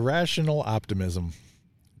 Irrational optimism.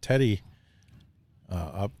 Teddy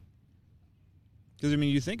up. Because I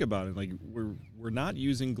mean, you think about it, like we're not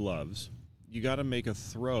using gloves. You got to make a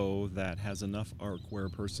throw that has enough arc where a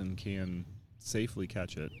person can safely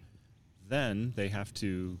catch it. Then they have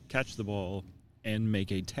to catch the ball and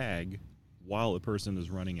make a tag while a person is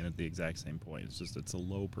running in at the exact same point. It's a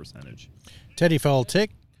low percentage. Teddy foul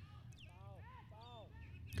tick.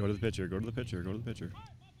 Go to the pitcher. Go to the pitcher. Go to the pitcher.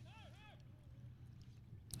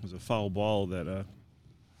 There's a foul ball that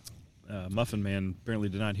Muffin Man apparently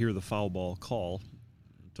did not hear the foul ball call.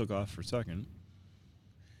 Took off for second.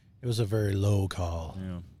 It was a very low call.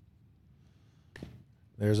 Yeah.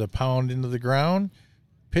 There's a pound into the ground.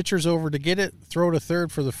 Pitcher's over to get it. Throw to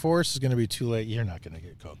third for the force is going to be too late. You're not going to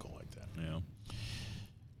get Coco like that. Yeah.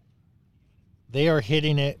 They are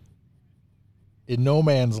hitting it in no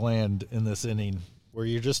man's land in this inning where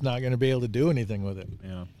you're just not going to be able to do anything with it.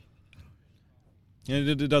 Yeah. And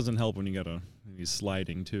it doesn't help when you got he's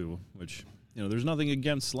sliding too, which, there's nothing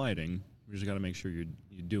against sliding. You just got to make sure you're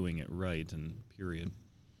doing it right, and period.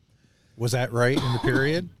 Was that right in the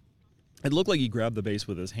period? It looked like he grabbed the base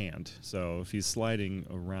with his hand. So if he's sliding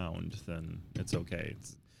around, then it's okay.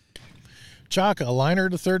 Chaka, a liner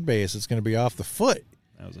to third base. It's going to be off the foot.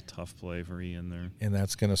 That was a tough play for Ian there. And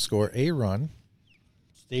that's going to score a run.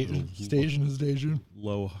 Station.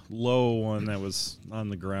 Low one that was on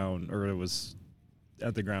the ground, or it was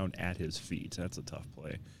at the ground at his feet. That's a tough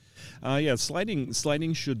play. Yeah,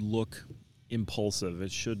 sliding should look impulsive.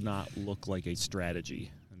 It should not look like a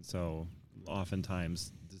strategy. And so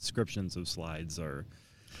oftentimes descriptions of slides are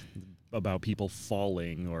about people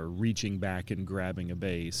falling or reaching back and grabbing a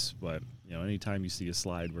base. But, anytime you see a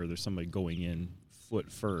slide where there's somebody going in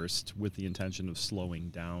foot first with the intention of slowing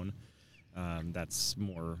down, that's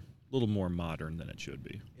a little more modern than it should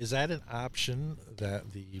be. Is that an option,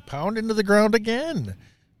 that the pound into the ground again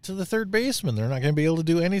to the third baseman? They're not going to be able to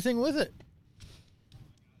do anything with it.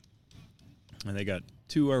 And they got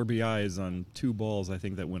 2 RBIs on 2 balls, I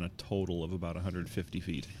think, that went a total of about 150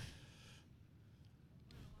 feet.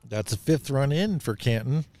 That's a 5th run in for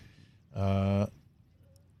Canton.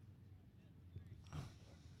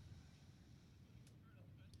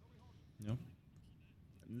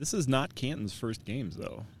 This is not Canton's first games,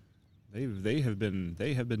 though. They have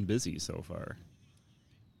been busy so far.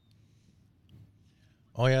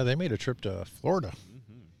 Oh yeah, they made a trip to Florida.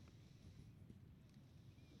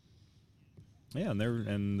 Mm-hmm. Yeah,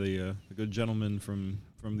 and the good gentlemen from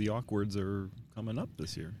the Awkwards are coming up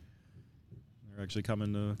this year. They're actually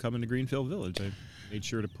coming to Greenfield Village. I made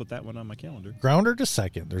sure to put that one on my calendar. Grounder to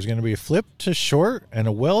second. There's going to be a flip to short and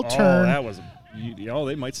a well turn. Oh, that was.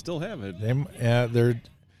 They might still have it. I'm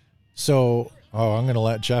going to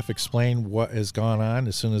let Jeff explain what has gone on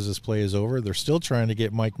as soon as this play is over. They're still trying to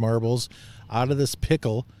get Mike Marbles out of this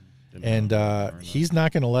pickle, and he's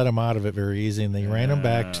not going to let him out of it very easy, and they ran him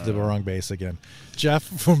back to the wrong base again. Jeff,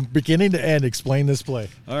 from beginning to end, explain this play.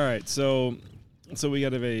 All right, so we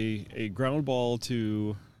got a ground ball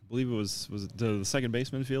to, I believe it was it to the second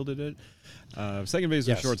baseman fielded it? Second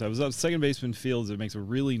baseman shortstop. It was up second baseman fields. It makes a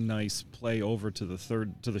really nice play over to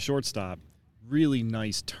the shortstop. Really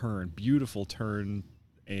nice turn, beautiful turn,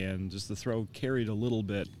 and just the throw carried a little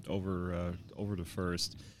bit over to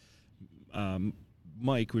first.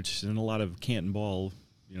 Mike, which in a lot of Canton ball,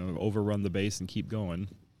 overrun the base and keep going.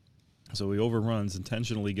 So he overruns,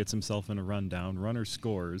 intentionally gets himself in a rundown. Runner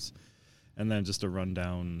scores, and then just a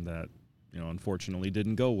rundown that unfortunately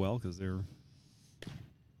didn't go well because they're.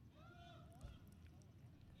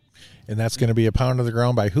 And that's going to be a pound to the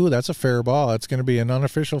ground by who? That's a fair ball. That's going to be an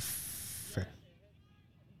unofficial.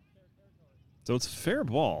 So it's a fair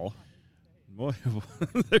ball. Boy,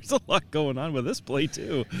 there's a lot going on with this play,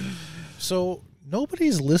 too. So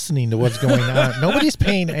nobody's listening to what's going on. Nobody's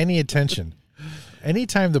paying any attention.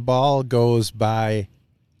 Anytime the ball goes by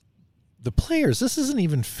the players, this isn't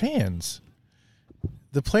even fans.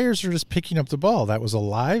 The players are just picking up the ball. That was a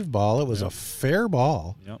live ball. It was a fair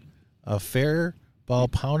ball. Yep. A fair Ball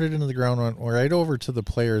pounded into the ground, went right over to the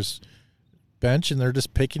player's bench, and they're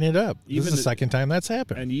just picking it up. This is the second time that's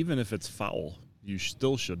happened. And even if it's foul, you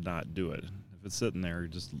still should not do it. If it's sitting there,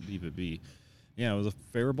 just leave it be. Yeah, it was a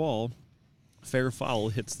fair ball. Fair foul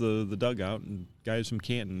hits the dugout, and guys from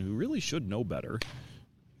Canton who really should know better.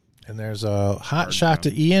 And there's a hot shot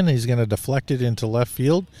to Ian. He's going to deflect it into left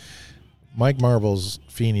field. Mike Marble's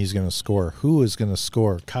Feeney's going to score. Who is going to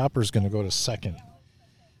score? Copper's going to go to second.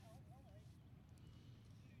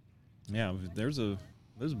 Yeah, there's a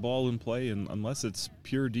ball in play, and unless it's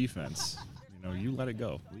pure defense, you let it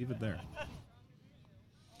go. Leave it there.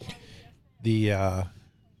 The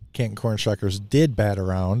Canton Cornshuckers did bat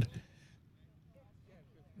around.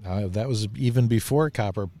 That was even before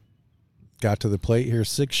Copper got to the plate here.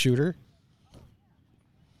 6-shooter.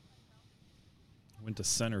 Went to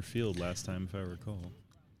center field last time, if I recall.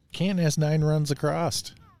 Canton has 9 runs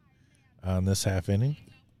across on this half inning.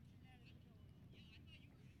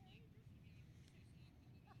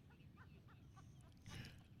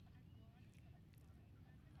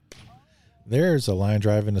 There's a line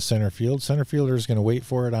drive into center field. Center fielder is going to wait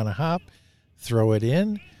for it on a hop, throw it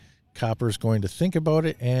in. Copper's going to think about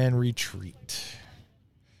it and retreat.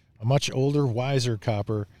 A much older, wiser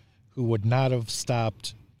Copper who would not have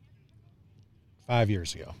stopped 5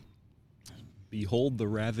 years ago. Behold the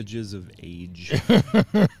ravages of age.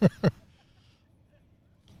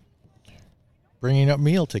 Bringing up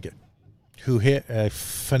Meal Ticket, who hit a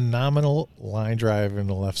phenomenal line drive in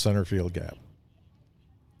the left center field gap.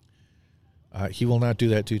 He will not do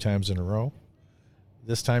that 2 times in a row.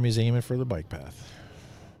 This time he's aiming for the bike path.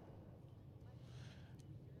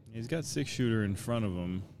 He's got 6-shooter in front of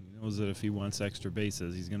him. He knows that if he wants extra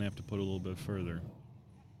bases, he's going to have to put a little bit further.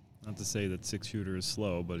 Not to say that 6-shooter is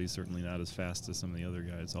slow, but he's certainly not as fast as some of the other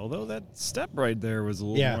guys. Although that step right there was a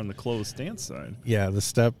little more on the closed stance side. Yeah, the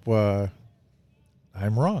step, I'm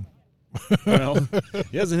wrong. Well,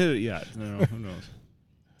 he hasn't hit it yet. Who knows?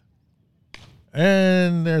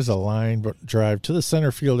 And there's a line drive to the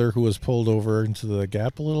center fielder who was pulled over into the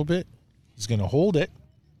gap a little bit. He's going to hold it.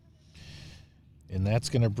 And that's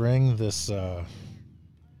going to bring this, the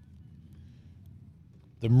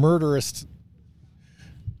murderous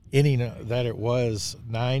inning that it was.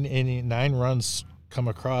 9 runs come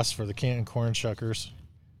across for the Canton Cornshuckers.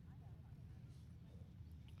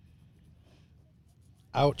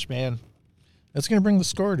 Ouch, man. That's going to bring the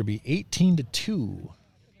score to be 18-2.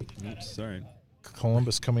 Oops, sorry.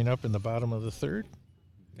 Columbus coming up in the bottom of the third.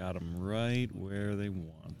 Got them right where they want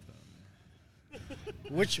them.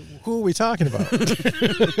 Who are we talking about?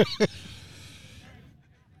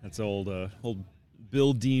 That's old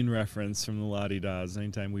Bill Dean reference from the La-Di-Da's.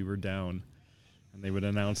 Anytime we were down, and they would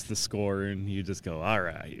announce the score, and you just go, all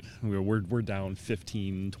right, we're down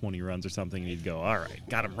 15, 20 runs or something, and he'd go, all right,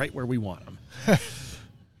 got them right where we want them.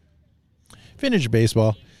 Vintage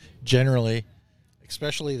baseball, generally,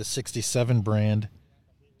 especially the 67 brand,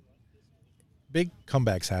 big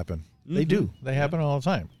comebacks happen. Mm-hmm. They do. They happen all the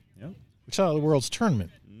time. Yep. We saw the World's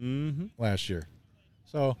Tournament last year.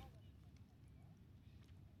 So,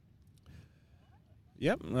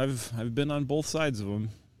 yep, I've been on both sides of them,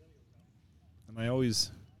 and I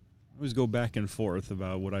always go back and forth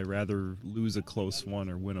about would I rather lose a close one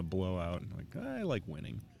or win a blowout. I like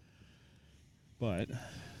winning, but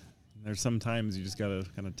there's sometimes you just gotta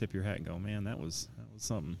kind of tip your hat and go, man, that was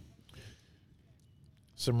something.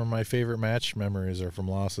 Some of my favorite match memories are from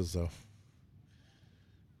losses, though.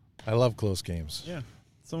 I love close games. Yeah,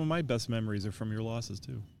 some of my best memories are from your losses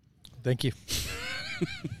too. Thank you.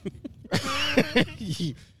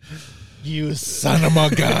 You son of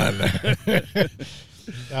a gun.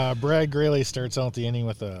 Brad Grayley starts out the inning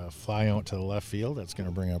with a fly out to the left field. That's going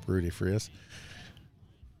to bring up Rudy Frias.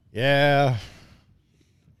 Yeah.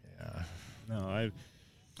 No,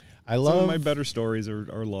 I love some of my better stories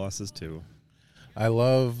are losses too. I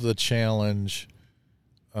love the challenge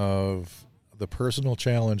of the personal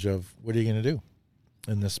challenge of what are you going to do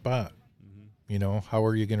in this spot? Mm-hmm. How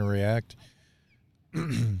are you going to react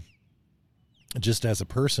just as a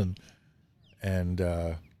person? And,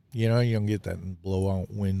 you don't get that in blowout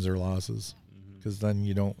wins or losses because then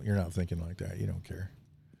you're not thinking like that. You don't care.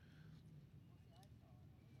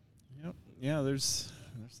 Yep. Yeah, there's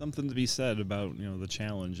something to be said about, the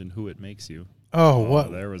challenge and who it makes you. Oh,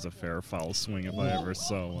 what? There was a fair foul swing if I ever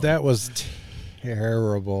saw one. That was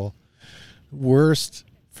terrible. Worst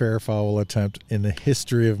fair foul attempt in the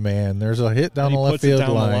history of man. There's a hit down the left field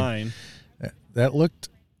line. That looked...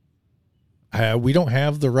 we don't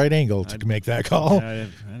have the right angle to make that call.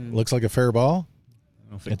 Looks like a fair ball.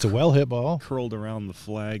 It's a well-hit ball. Curled around the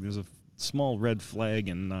flag. There's a small red flag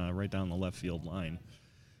and right down the left field line.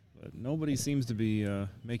 But nobody seems to be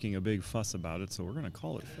making a big fuss about it, so we're going to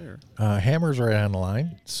call it fair. Hammer's right on the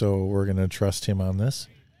line, so we're going to trust him on this.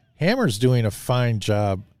 Hammer's doing a fine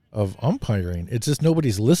job of umpiring. It's just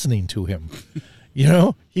nobody's listening to him.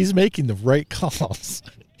 He's making the right calls.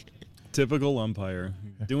 Typical umpire.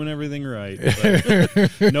 Doing everything right,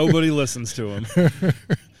 but nobody listens to him.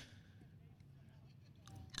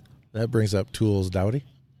 That brings up Tools Doughty.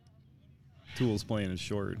 Tools playing it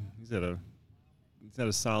short. He's had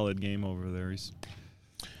a solid game over there.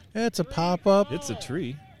 It's a pop-up. It's a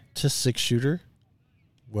tree. To 6-shooter.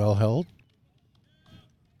 Well held.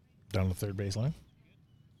 Down the third baseline.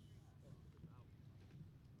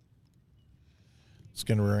 It's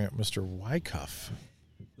going to ring up Mr. Wyckoff.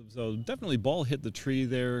 So definitely ball hit the tree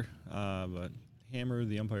there, but Hammer,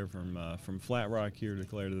 the umpire from Flat Rock here,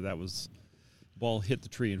 declared that was ball hit the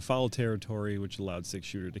tree in foul territory, which allowed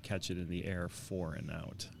 6-shooter to catch it in the air 4 and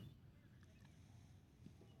out.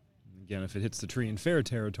 Again, if it hits the tree in fair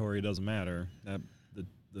territory, it doesn't matter.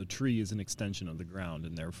 The tree is an extension of the ground,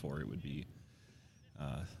 and therefore it would be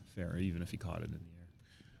fair, even if he caught it in the air.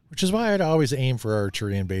 Which is why I'd always aim for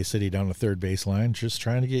archery in Bay City down the third baseline, just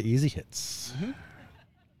trying to get easy hits. Mm-hmm.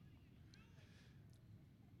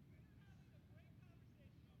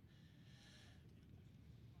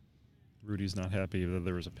 Rudy's not happy that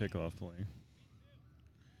there was a pickoff play.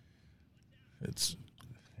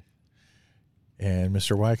 And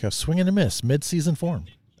Mr. Wyckoff swing and a miss, mid-season form.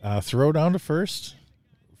 Throw down to first,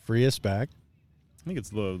 free us back. I think it's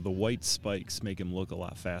the white spikes make him look a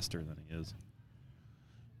lot faster than he is.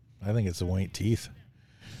 I think it's the white teeth.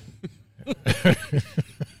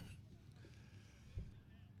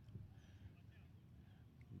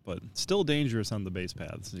 But still dangerous on the base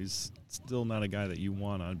paths. He's still not a guy that you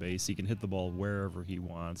want on base. He can hit the ball wherever he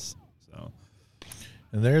wants. So,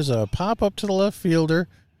 and there's a pop-up to the left fielder.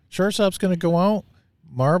 Shortstop's going to go out.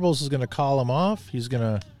 Marbles is going to call him off. He's going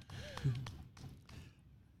to...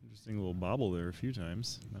 Interesting little bobble there a few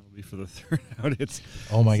times. That will be for the third out.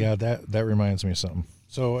 Oh, my God. That reminds me of something.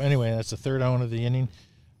 So, anyway, that's the third out of the inning.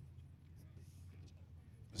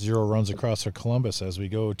 0 runs across for Columbus as we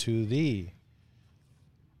go to the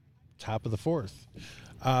top of the fourth.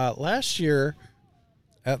 Last year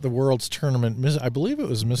at the World's Tournament, I believe it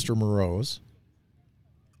was Mr. Moreau's.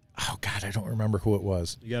 Oh, God, I don't remember who it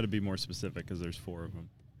was. You got to be more specific because there's 4 of them.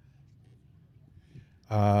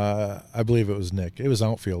 I believe it was Nick. It was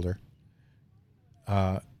outfielder.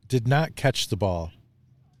 Did not catch the ball.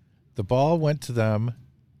 The ball went to them,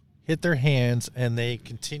 hit their hands, and they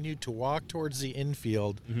continued to walk towards the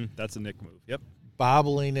infield. Mm-hmm. That's a Nick move. Yep.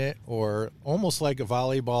 Bobbling it, or almost like a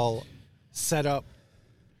volleyball setup.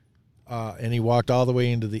 And he walked all the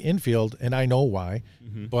way into the infield, and I know why,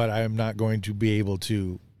 but I'm not going to be able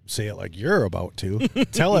to say it like you're about to.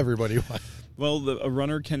 Tell everybody why. Well, a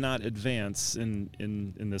runner cannot advance in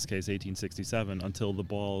this case 1867 until the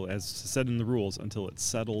ball, as said in the rules, until it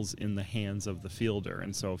settles in the hands of the fielder.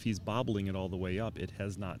 And so if he's bobbling it all the way up, it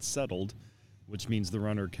has not settled, which means the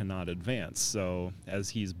runner cannot advance. So as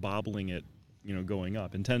he's bobbling it, going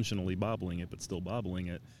up, intentionally bobbling it, but still bobbling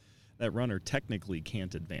it, that runner technically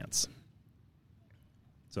can't advance.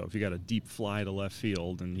 So if you got a deep fly to left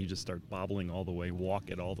field and you just start bobbling all the way,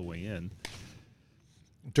 walk it all the way in.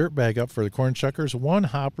 Dirtbag up for the Cornshuckers. 1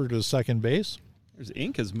 hopper to second base. There's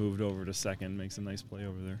Ink has moved over to second, makes a nice play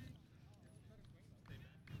over there.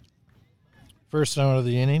 First out of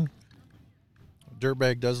the inning.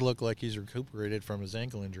 Dirtbag does look like he's recuperated from his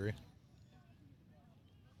ankle injury.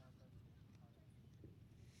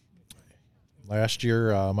 Last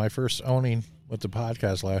year, my first outing with the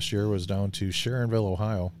podcast last year was down to Sharonville,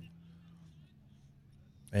 Ohio.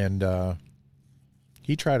 And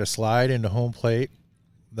he tried to slide into home plate.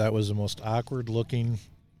 That was the most awkward-looking,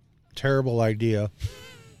 terrible idea.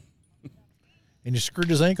 And he screwed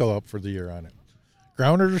his ankle up for the year on it.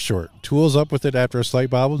 Grounder to short. Tools up with it after a slight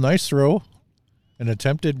bobble. Nice throw. An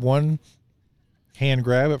attempted one-hand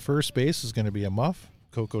grab at first base is going to be a muff.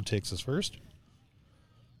 Coco takes his first.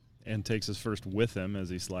 And takes his first with him as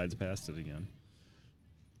he slides past it again.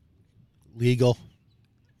 Legal.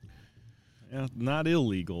 Yeah, not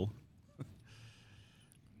illegal.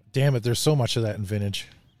 Damn it, there's so much of that in vintage.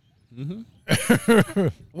 Mm-hmm.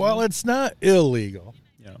 Well, it's not illegal.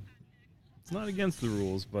 Yeah. It's not against the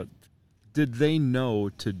rules, but did they know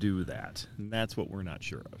to do that? And that's what we're not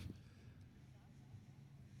sure of.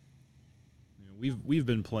 We've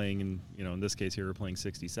been playing, in this case here we're playing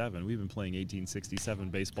 67. We've been playing 1867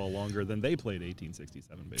 baseball longer than they played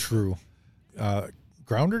 1867 baseball. True.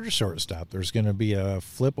 Grounder to shortstop. There's going to be a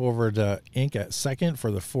flip over to Ink at second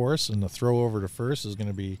for the force, and the throw over to first is going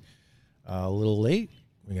to be a little late.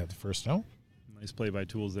 We got the first out. Nice play by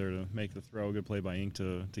Tools there to make the throw. Good play by Ink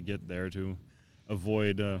to get there to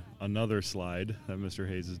avoid another slide that Mr.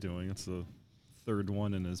 Hayes is doing. It's the third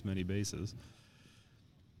one in as many bases.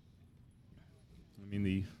 I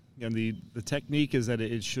mean, the technique is that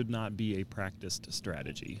it should not be a practiced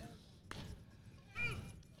strategy.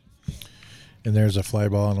 And there's a fly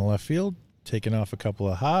ball in the left field, taking off a couple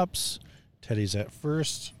of hops. Teddy's at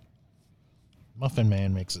first. Muffin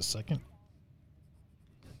Man makes it second.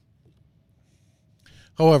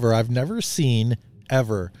 However, I've never seen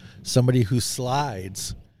ever somebody who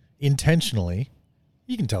slides intentionally.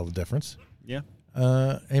 You can tell the difference. Yeah.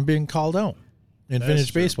 And being called out in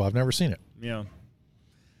vintage baseball. I've never seen it. Yeah.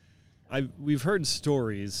 We've heard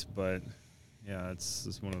stories, but yeah, it's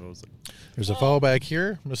just one of those. There's a foul back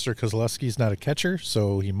here. Mr. Koslowski's not a catcher,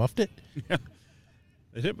 so he muffed it. Yeah.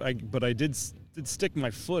 But I did stick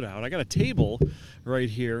my foot out. I got a table right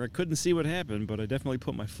here. I couldn't see what happened, but I definitely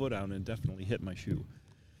put my foot out and definitely hit my shoe.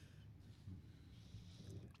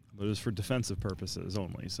 But it was for defensive purposes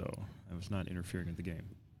only, so I was not interfering in the game.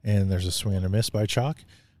 And there's a swing and a miss by Chalk.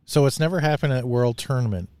 So it's never happened at World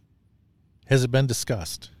Tournament. Has it been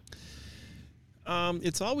discussed?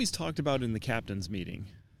 It's always talked about in the captain's meeting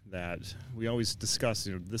that we always discuss,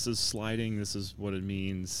 this is sliding, this is what it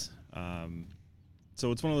means.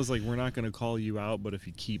 So it's one of those, we're not going to call you out, but if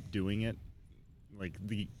you keep doing it,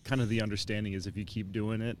 the understanding is if you keep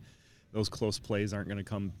doing it, those close plays aren't going to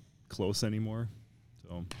come close anymore.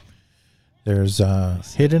 So there's a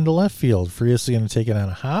hit into left field. Frias is going to take it on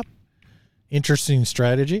a hop. Interesting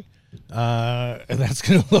strategy. And that's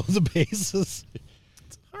going to load the bases.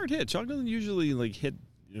 It's a hard hit. Chalk doesn't usually hit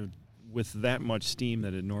with that much steam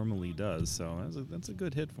that it normally does. So that's a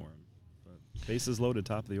good hit for him. But bases loaded,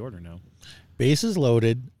 top of the order now. Bases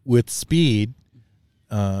loaded with speed,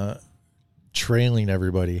 trailing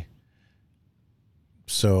everybody.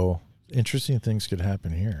 So interesting things could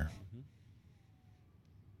happen here.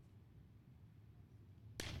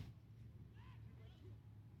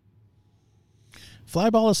 Fly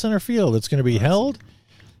ball to center field. It's going to be held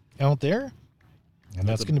out there, and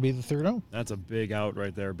that's going to be the third out. That's a big out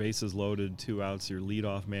right there. Bases loaded, 2 outs. Your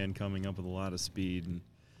leadoff man coming up with a lot of speed, and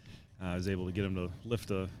I was able to get him to lift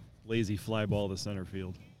a lazy fly ball to center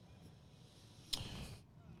field.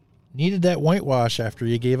 Needed that whitewash after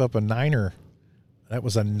you gave up a 9er. That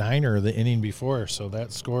was a 9er the inning before, so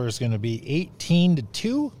that score is going to be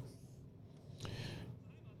 18-2.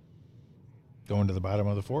 Going to the bottom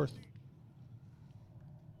of the fourth.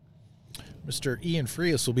 Mr. Ian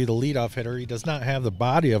Frias will be the leadoff hitter. He does not have the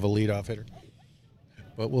body of a leadoff hitter,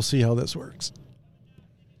 but we'll see how this works.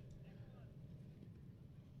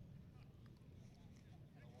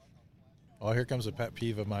 Oh, here comes a pet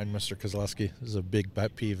peeve of mine, Mr. Koslowski. This is a big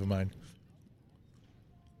pet peeve of mine.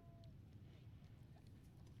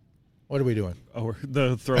 What are we doing? Oh,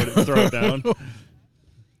 the throw it down.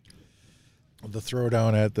 The throw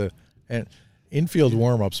down at the infield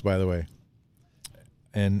warm-ups, by the way.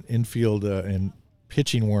 And infield and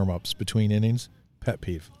pitching warm-ups between innings, pet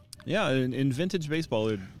peeve. Yeah, in vintage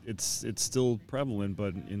baseball, it's still prevalent,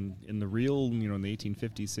 but in the real, in the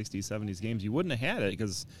 1850s, 60s, 70s games, you wouldn't have had it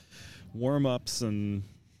because warm-ups and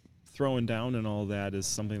throwing down and all that is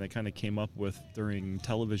something that kind of came up with during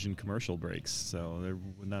television commercial breaks, so there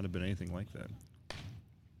would not have been anything like that.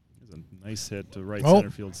 It's a nice hit to right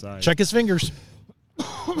center field side. Check his fingers.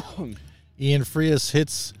 Ian Frias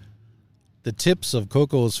hits the tips of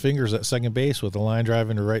Coco's fingers at second base with a line drive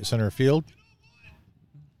into right center field.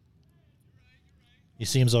 He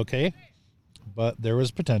seems okay, but there was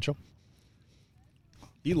potential.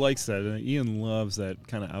 He likes that. Ian loves that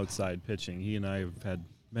kind of outside pitching. He and I have had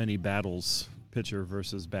many battles, pitcher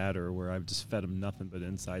versus batter, where I've just fed him nothing but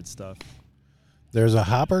inside stuff. There's a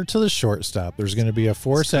hopper to the shortstop. There's going to be a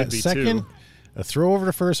force at second. A throw over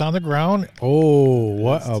to first on the ground. Oh,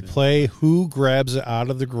 what a play. Who grabs it out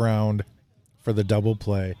of the ground for the double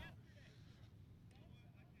play?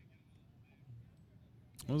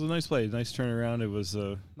 It was a nice play, nice turnaround. It was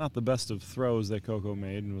not the best of throws that Coco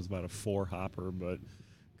made, and it was about a 4 hopper, but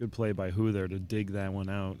good play by Who there to dig that one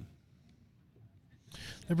out.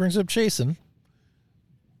 That brings up Chasen.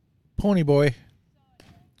 Pony Boy.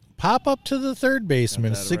 Pop up to the third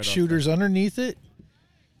baseman. 6 right shooters underneath it.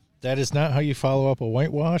 That is not how you follow up a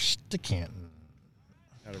whitewash to Canton.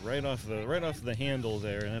 Got it right off the handle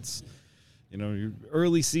there, and that's your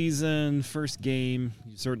early season, first game.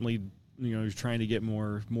 You certainly you're trying to get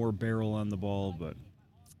more barrel on the ball, but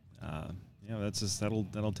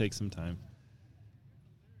that'll take some time.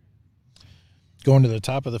 Going to the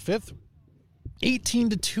top of the fifth,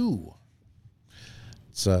 18-2.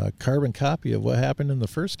 It's a carbon copy of what happened in the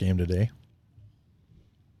first game today.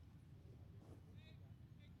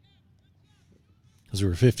 because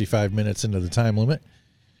we're 55 minutes into the time limit.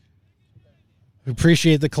 We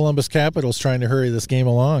appreciate the Columbus Capitals trying to hurry this game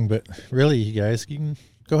along, but really, you guys, you can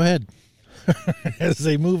go ahead. As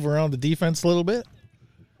they move around the defense a little bit.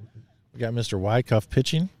 We got Mr. Wyckoff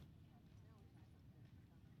pitching.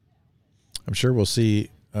 I'm sure we'll see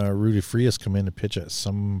Rudy Frias come in to pitch at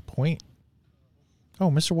some point. Oh,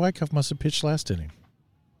 Mr. Wyckoff must have pitched last inning.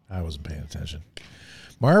 I wasn't paying attention.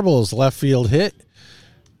 Marbles left field hit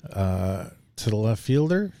to the left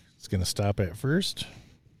fielder. It's going to stop at first.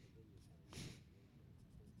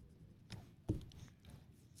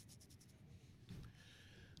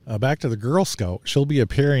 Back to the Girl Scout. She'll be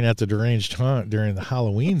appearing at the Deranged Haunt during the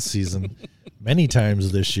Halloween season many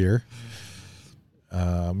times this year.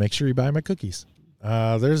 Make sure you buy my cookies.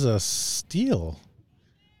 There's a steal.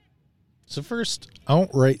 It's the first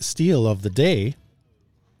outright steal of the day.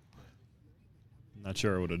 Not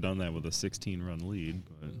sure I would have done that with a 16-run lead.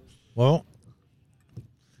 But. Well,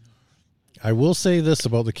 I will say this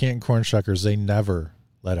about the Canton Cornshuckers. They never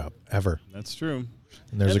let up, ever. That's true.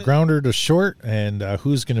 And there's a grounder to short, and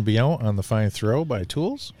who's going to be out on the fine throw by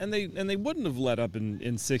Tools? And they wouldn't have let up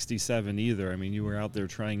in 67 either. I mean, you were out there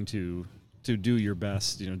trying to do your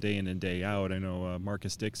best, day in and day out. I know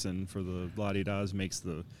Marcus Dixon for the La-Di-Da's makes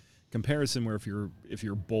the comparison where if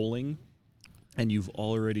you're bowling and you've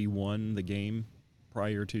already won the game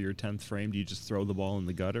prior to your 10th frame, do you just throw the ball in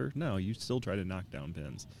the gutter? No, you still try to knock down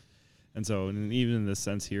pins. And so, and even in this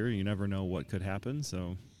sense here, you never know what could happen.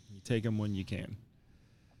 So you take them when you can.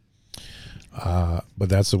 But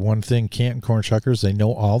that's the one thing, Canton Cornshuckers, they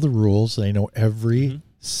know all the rules. They know every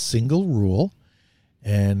single rule,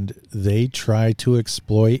 and they try to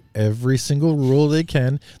exploit every single rule they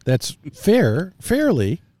can. That's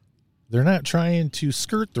fairly. They're not trying to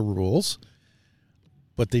skirt the rules,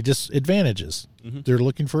 but they just advantages. They're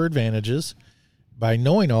looking for advantages. By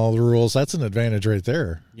knowing all the rules, that's an advantage right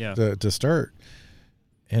there to start.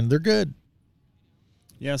 And they're good.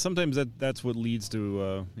 Yeah, sometimes that's what leads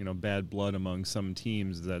to bad blood among some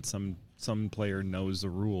teams, that some player knows the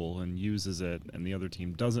rule and uses it, and the other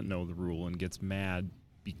team doesn't know the rule and gets mad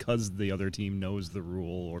because the other team knows the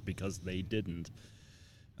rule or because they didn't.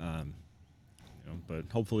 But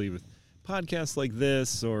hopefully with podcasts like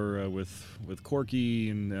this or with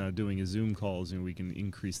Corky and doing his Zoom calls, we can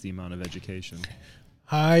increase the amount of education.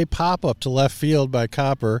 High pop up to left field by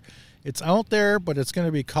Copper. It's out there, but it's going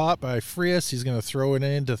to be caught by Frias. He's going to throw it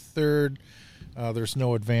into third. There's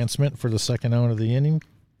no advancement for the second out of the inning.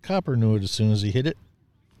 Copper knew it as soon as he hit it.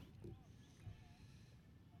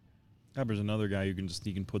 Copper's another guy who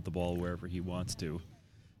can put the ball wherever he wants to.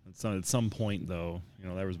 At some point, though,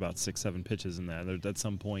 there was about 6-7 pitches in that. At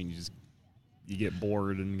some point, you get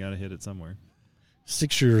bored and you got to hit it somewhere.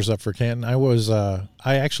 6 shooters up for Canton.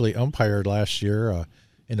 I actually umpired last year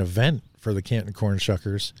an event for the Canton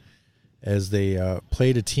Cornshuckers as they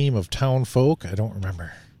played a team of town folk. I don't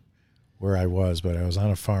remember where I was, but I was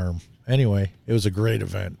on a farm. Anyway, it was a great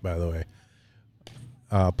event, by the way.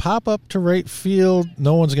 Pop up to right field.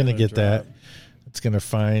 No one's going to get that. It's going to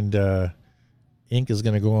find Ink is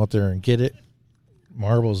going to go out there and get it.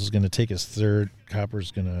 Marbles is going to take his third.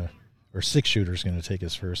 Copper's going to, or 6 shooter's going to take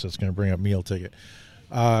his first. That's going to bring up Meal Ticket.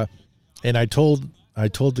 And I told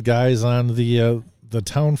the guys on the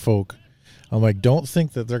town folk, I'm like, don't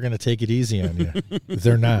think that they're going to take it easy on you.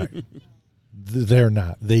 They're not. They're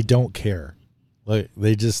not. They don't care. Like,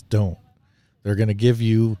 they just don't. They're going to give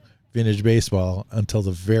you vintage baseball until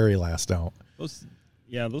the very last out.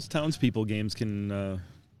 Those townspeople games can,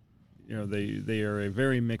 they are a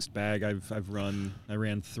very mixed bag. I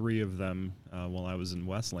ran 3 of them while I was in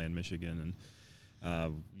Westland, Michigan,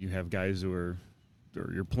 and you have guys or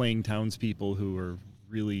you're playing townspeople who are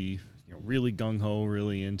really gung-ho,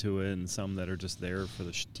 really into it, and some that are just there for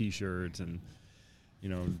the T-shirts. And,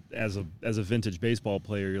 as a vintage baseball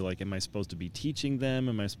player, you're like, am I supposed to be teaching them?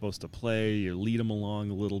 Am I supposed to play? You lead them along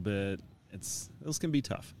a little bit. Those can be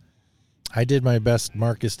tough. I did my best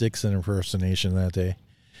Marcus Dixon impersonation that day,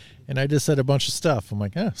 and I just said a bunch of stuff. I'm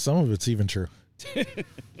like, some of it's even true.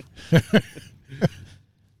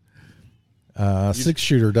 6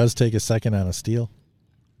 shooter does take a second on a steal.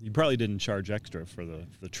 You probably didn't charge extra for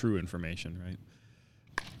the true information, right?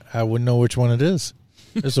 I wouldn't know which one it is.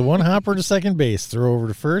 There's a one hopper to second base, throw over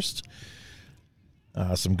to first.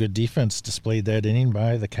 Some good defense displayed that inning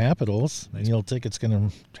by the Capitals. Nice. Neil Tickett's going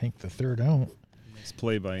to take the third out. Nice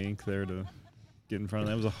play by Ink there to get in front of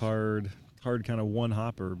that. Was a hard kind of one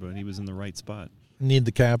hopper, but he was in the right spot. Need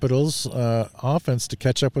the Capitals offense to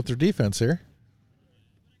catch up with their defense here.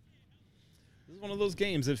 One of those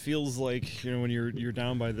games that feels like, when you're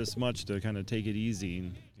down by this much, to kind of take it easy.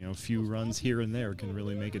 And, a few runs here and there can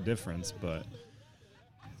really make a difference. But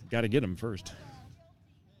got to get him first.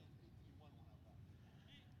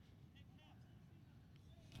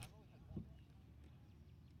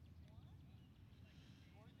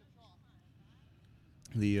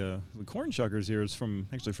 The CORNSHUCKERS here is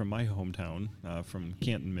actually from my hometown, from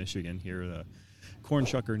Canton, Michigan. Here, the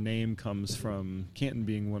CORNSHUCKER name comes from Canton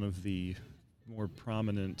being one of the more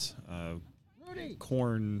prominent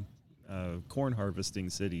corn harvesting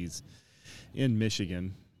cities in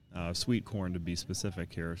Michigan, sweet corn to be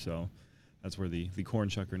specific here. So that's where the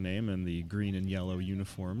CORNSHUCKER name and the green and yellow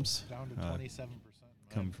uniforms down to 27%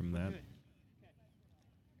 come from that.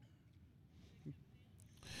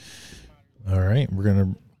 All right, we're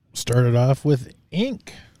going to start it off with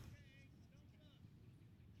ink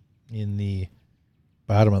in the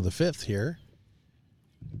bottom of the fifth here.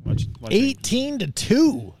 18-2.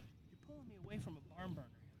 You're pulling me away from a barn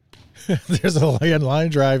burner. There's a line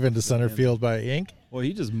drive into center field by Ink. Well,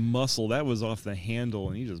 he just muscled. That was off the handle,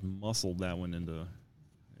 and he just muscled that one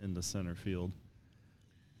into center field.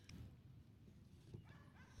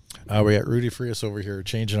 We got Rudy Frias over here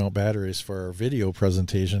changing out batteries for our video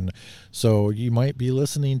presentation. So you might be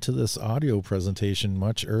listening to this audio presentation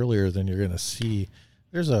much earlier than you're going to see.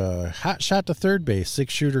 There's a hot shot to third base.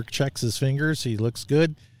 Six-shooter checks his fingers. He looks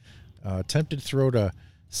good. Attempted throw to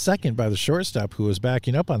second by the shortstop, who was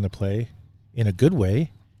backing up on the play in a good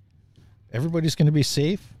way. Everybody's going to be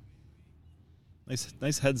safe.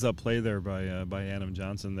 Nice heads-up play there by Adam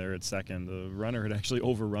Johnson there at second. The runner had actually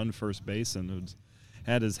overrun first base and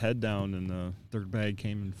had his head down, and the third bag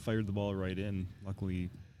came and fired the ball right in. Luckily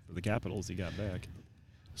for the Capitals, he got back.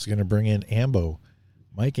 He's going to bring in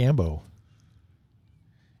Mike Ambo.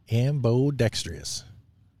 Ambidextrous.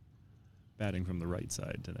 Batting from the right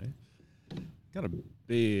side today. Got a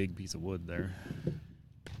big piece of wood there.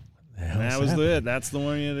 That was it. That's the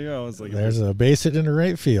one you had to go. It's like there's a base hit in the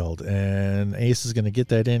right field, and Ace is going to get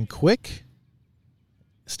that in quick.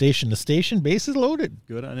 Station to station, bases loaded.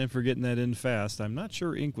 Good on him for getting that in fast. I'm not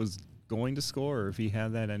sure Ink was going to score or if he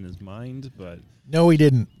had that in his mind, but no, he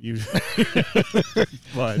didn't.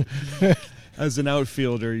 But as an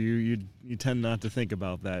outfielder, you tend not to think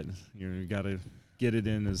about that. You got to get it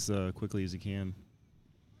in as quickly as you can.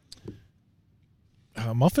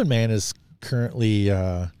 Muffin Man is currently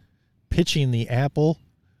pitching the apple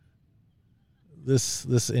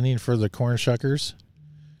this inning for the CORNSHUCKERS.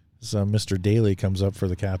 So Mr. Daly comes up for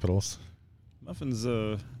the Capitals. Muffin's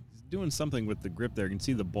doing something with the grip there. You can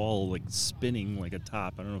see the ball like spinning like a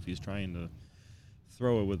top. I don't know if he's trying to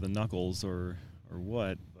throw it with the knuckles or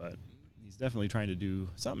what, but he's definitely trying to do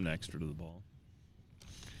something extra to the ball.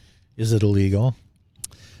 Is it illegal?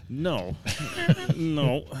 No.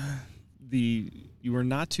 No. You are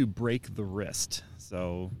not to break the wrist.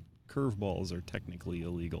 So curveballs are technically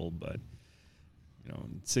illegal, but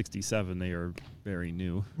in 67 they are very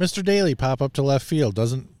new. Mr. Daly pop up to left field.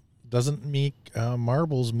 Doesn't make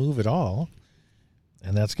marbles move at all.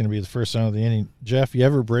 And that's going to be the first down of the inning. Jeff, you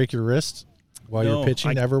ever break your wrist while you're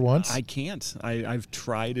pitching? Never once? I can't. I've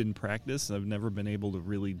tried in practice. I've never been able to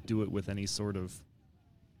really do it with any sort of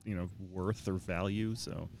worth or value.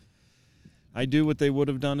 So I do what they would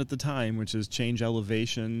have done at the time, which is change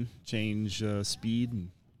elevation, change speed,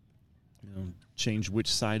 and change which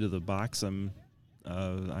side of the box I'm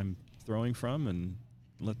throwing from, and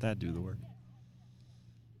let that do the work.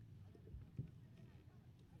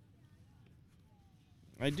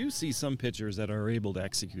 I do see some pitchers that are able to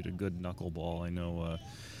execute a good knuckleball. I know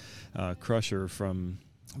Crusher from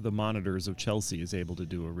the Monitors of Chelsea is able to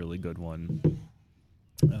do a really good one.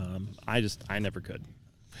 I never could.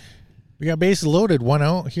 We got bases loaded, one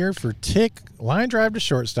out here for Tick. Line drive to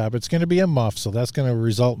shortstop. It's going to be a muff, so that's going to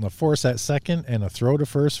result in a force at second and a throw to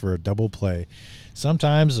first for a double play.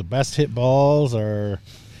 Sometimes the best hit balls are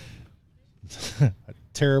a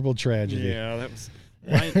terrible tragedy. Yeah, that was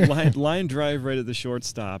line drive right at the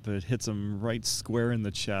shortstop. It hits him right square in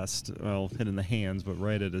the chest. Well, hit in the hands, but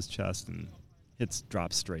right at his chest, and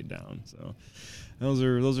drops straight down. So those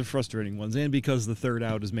are frustrating ones. And because the third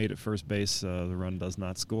out is made at first base, the run does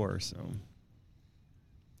not score. So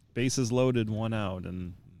bases loaded, one out,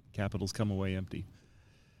 and Capitals come away empty.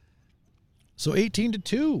 So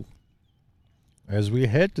 18-2 as we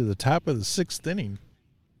head to the top of the sixth inning.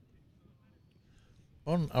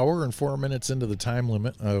 1 hour and 4 minutes into the time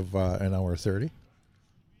limit of an hour 30.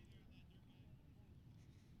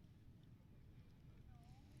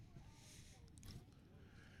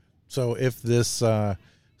 So if this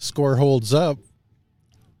score holds up,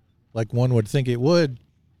 like one would think it would,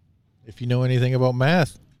 if you know anything about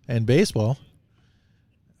math and baseball,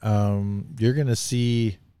 you're going to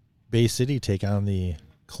see Bay City take on the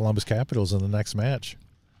Columbus Capitals in the next match.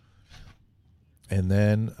 And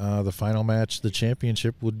then the final match, the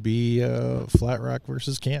championship, would be Flat Rock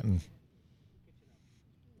versus Canton.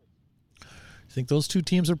 You think those two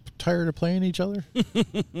teams are tired of playing each other?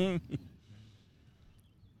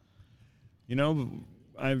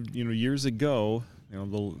 Years ago,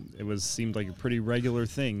 it seemed like a pretty regular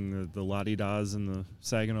thing. The Lottie-Daws and the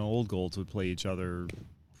Saginaw Old Golds would play each other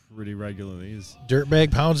pretty regularly.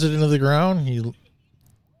 Dirtbag pounds it into the ground. He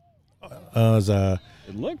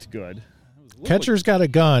it looked good. Catcher's got a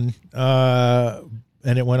gun,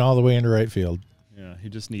 and it went all the way into right field. Yeah, he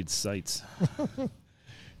just needs sights.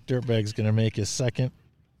 Dirtbag's going to make his second.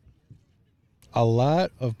 A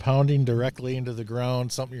lot of pounding directly into the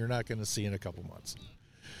ground, something you're not going to see in a couple months.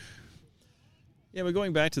 Yeah, but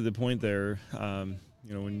going back to the point there,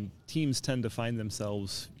 when teams tend to find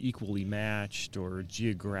themselves equally matched or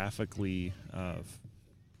geographically,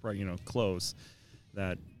 close,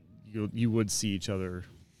 that you would see each other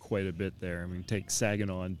quite a bit there. I mean, take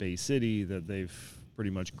Saginaw and Bay City, that they've pretty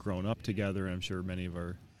much grown up together. I'm sure many of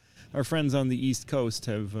our friends on the East Coast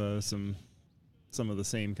have some of the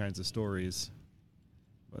same kinds of stories.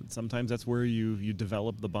 But sometimes that's where you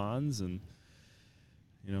develop the bonds. And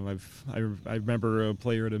I remember a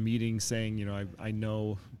player at a meeting saying, I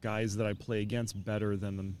know guys that I play against better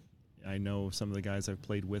than I know some of the guys I've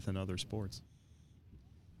played with in other sports.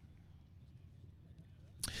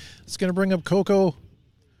 It's going to bring up Coco.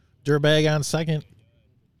 Dirtbag on second.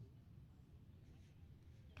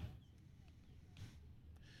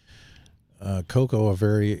 Coco, a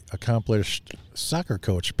very accomplished soccer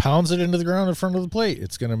coach, pounds it into the ground in front of the plate.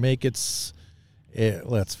 It's going to make it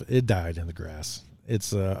died in the grass.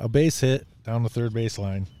 It's a base hit down the third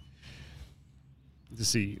baseline. To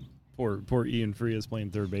see poor Ian Frias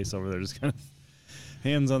playing third base over there, just kind of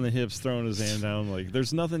hands on the hips, throwing his hand down. Like,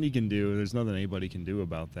 there's nothing he can do. There's nothing anybody can do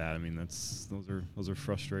about that. I mean, those are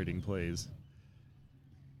frustrating plays.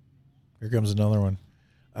 Here comes another one.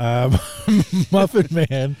 Muffin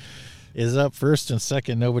Man is up first and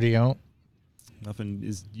second, nobody out. Muffin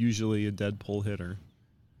is usually a dead pull hitter.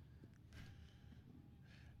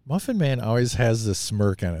 Muffin Man always has this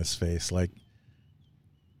smirk on his face. Like,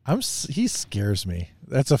 he scares me.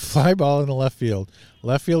 That's a fly ball in the left field.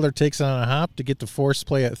 Left fielder takes on a hop to get the force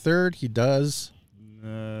play at third. He does.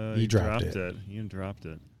 He dropped it. Ian dropped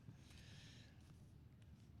it.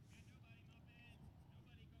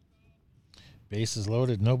 Bases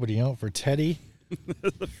loaded. Nobody out for Teddy.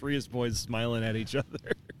 The freest boys smiling at each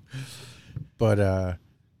other. But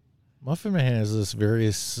Muffin Man has this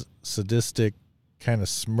very sadistic kind of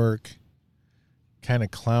smirk, kind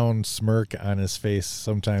of clown smirk on his face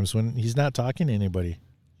sometimes when he's not talking to anybody.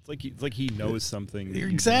 It's like he knows something.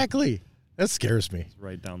 Exactly. That scares me. It's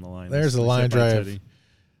right down the line. There's a line drive.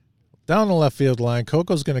 Down the left field line.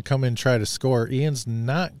 Coco's going to come in and try to score. Ian's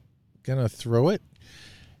not going to throw it.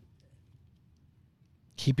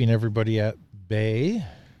 Keeping everybody at bay.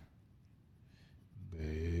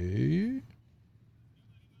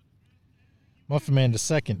 Muffin Man to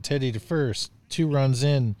second. Teddy to first. 2 runs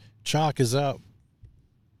in. Chalk is up.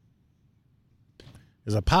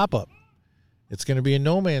 There's a pop-up. It's going to be in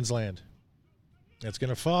no man's land. It's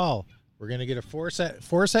going to fall. We're going to get a force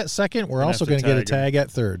at second. We're also going to get a tag at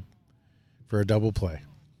third for a double play.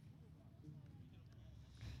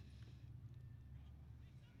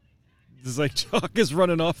 It's like Chalk is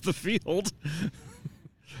running off the field.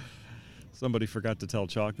 Somebody forgot to tell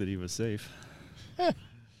Chalk that he was safe.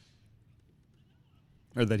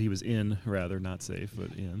 Or that he was in, rather, not safe,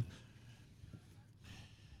 but in.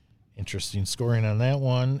 Interesting scoring on that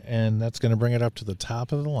one, and that's going to bring it up to the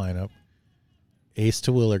top of the lineup. Ace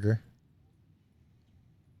to Williger.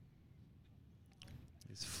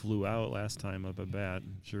 He flew out last time up at bat.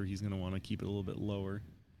 I'm sure he's going to want to keep it a little bit lower,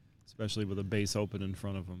 especially with a base open in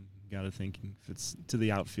front of him. Got to think if it's to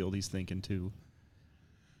the outfield, he's thinking too.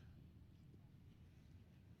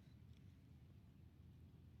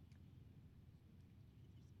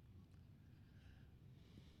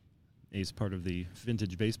 Ace, part of the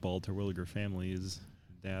vintage baseball Terwilliger family, is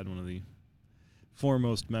dad, one of the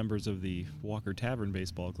foremost members of the Walker Tavern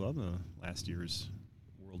Baseball Club, last year's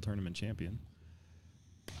World Tournament champion.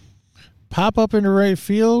 Pop up into right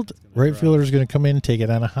field. Right fielder's going to come in and take it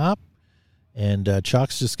on a hop, and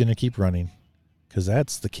Chalk's just going to keep running because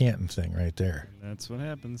that's the Canton thing right there. That's what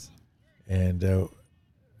happens. And,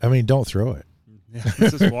 don't throw it. Yeah,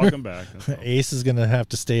 just walk him back. Ace is going to have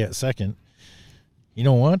to stay at second. You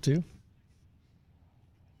don't want to.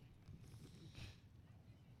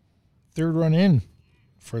 Third run in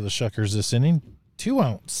for the Shuckers this inning. 2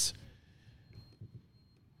 outs.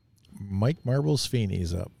 Mike Marbles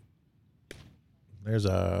Feeney's up. There's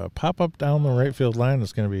a pop-up down the right field line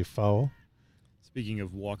that's going to be foul. speaking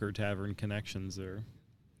of Walker Tavern connections there,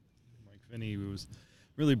 Mike Finney was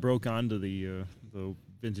really broke onto the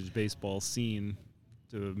vintage baseball scene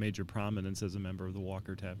to major prominence as a member of the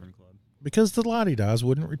Walker Tavern Club. Because the Lottie-Dahs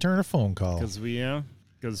wouldn't return a phone call. Because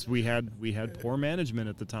we had poor management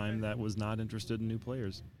at the time that was not interested in new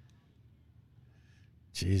players.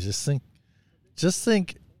 Geez, just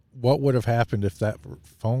think what would have happened if that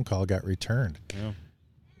phone call got returned. Yeah.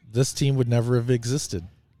 This team would never have existed.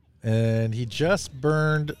 And he just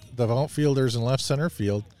burned the outfielders in left center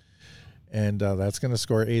field. And that's going to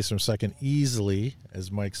score ace from second easily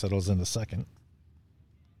as Mike settles into second.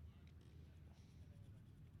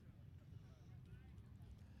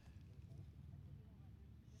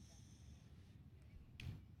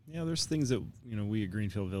 Yeah, there's things that we at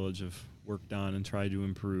Greenfield Village have worked on and tried to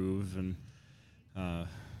improve, and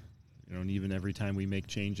and even every time we make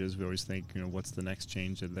changes, we always think, what's the next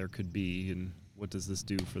change that there could be, and what does this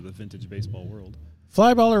do for the vintage baseball world?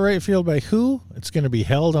 Fly ball to right field by who? It's going to be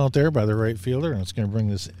held out there by the right fielder, and it's going to bring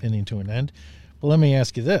this inning to an end. But let me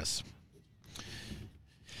ask you this.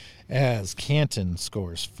 As Canton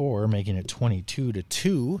scores 4, making it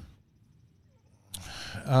 22-2.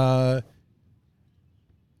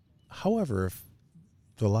 However, if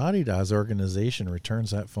the Lottie-Dahs organization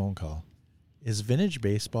returns that phone call, is vintage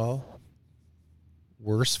baseball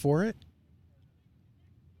worse for it?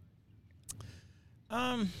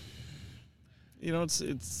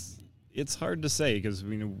 It's hard to say because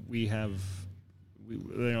we have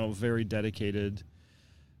very dedicated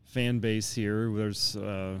fan base here. There's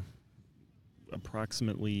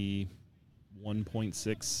approximately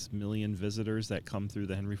 1.6 million visitors that come through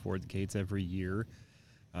the Henry Ford gates every year.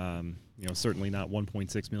 Certainly not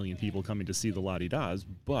 1.6 million people coming to see the Lottie-Dahs,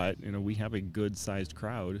 but we have a good-sized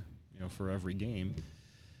crowd, for every game.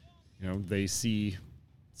 They see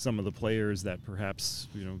some of the players that perhaps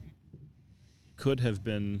could have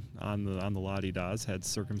been on the Lottie-Dahs had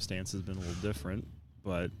circumstances been a little different,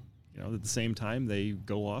 but at the same time they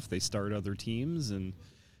go off, they start other teams and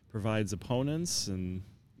provides opponents and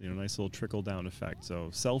nice little trickle down effect. So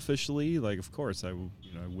selfishly, of course, I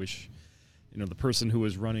wish. The person who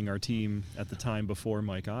was running our team at the time before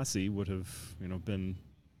Mike Ossie would have, been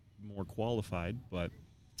more qualified. But,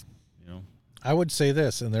 I would say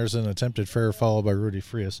this, and there's an attempted fair foul by Rudy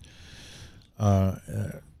Frias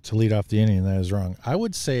to lead off the inning, and that is wrong. I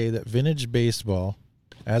would say that vintage baseball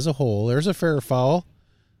as a whole, there's a fair foul.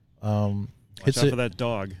 Watch out for that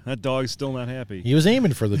dog. That dog's still not happy. He was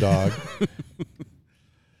aiming for the dog.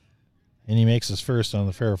 And he makes his first on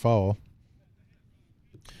the fair foul.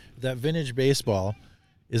 That vintage baseball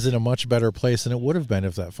is in a much better place than it would have been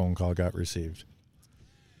if that phone call got received.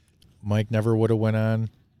 Mike never would have went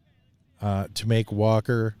on to make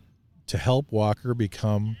Walker, to help Walker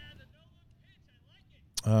become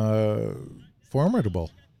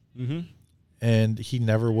formidable. Mm-hmm. And he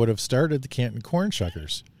never would have started the Canton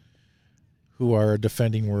CORNSHUCKERS, who are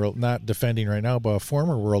not defending right now, but a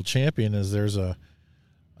former world champion, as there's a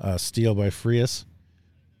steal by Frias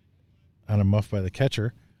on a muff by the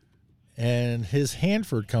catcher. And his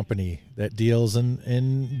Hanford company that deals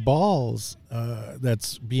in balls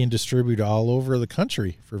that's being distributed all over the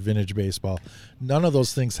country for vintage baseball. None of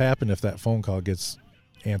those things happen if that phone call gets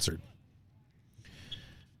answered.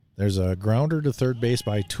 There's a grounder to third base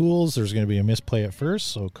by Tools. There's going to be a misplay at first,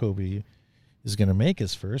 so Kobe is going to make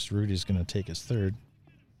his first. Rudy's going to take his third.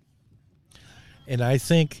 And I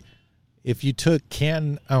think if you took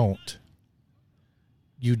Canton out,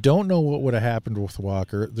 you don't know what would have happened with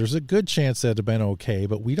Walker. There's a good chance that it'd have been okay,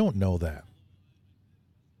 but we don't know that.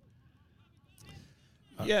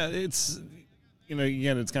 Yeah, it's,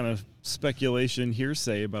 again, it's kind of speculation,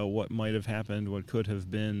 hearsay about what might have happened, what could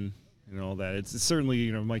have been, all that. It's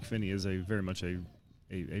certainly, Mike Finney is very much a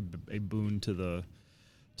boon to the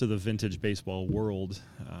vintage baseball world.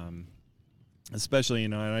 Especially,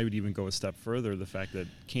 and I would even go a step further, the fact that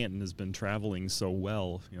Canton has been traveling so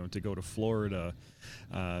well, to go to Florida,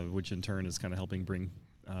 which in turn is kind of helping bring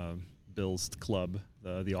Bill's club,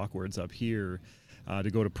 the Awkwards, up here, to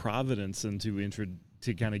go to Providence and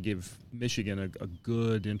to kind of give Michigan a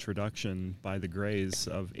good introduction by the Grays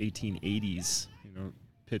of 1880s,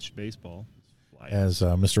 pitched baseball. As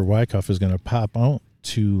Mr. Wyckoff is going to pop out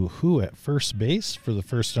to who at first base for the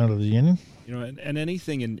first out of the inning? And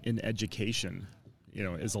anything in education,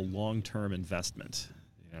 is a long-term investment,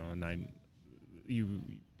 and you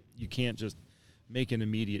can't just make an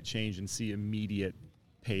immediate change and see immediate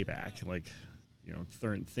payback.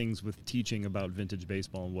 Things with teaching about vintage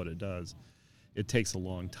baseball and what it does, it takes a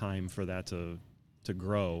long time for that to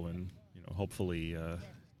grow, and hopefully,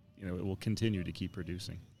 it will continue to keep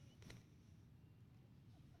producing.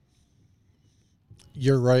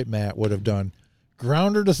 you're right, Matt, would have done.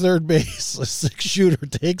 Grounder to third base. A 6-shooter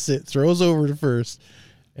takes it, throws over to first,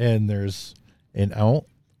 and there's an out.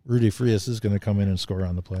 Rudy Frias is going to come in and score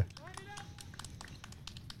on the play.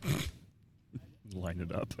 Line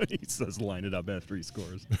it up. He says line it up after he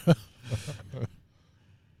scores.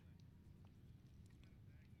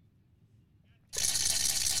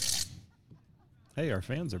 Hey, our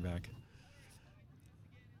fans are back.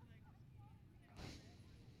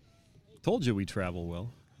 Told you we travel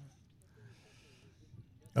well.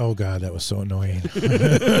 Oh, God, that was so annoying.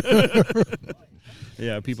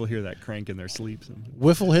 Yeah, people hear that crank in their sleeps.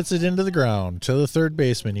 Wiffle hits it into the ground to the third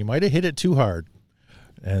baseman. He might have hit it too hard,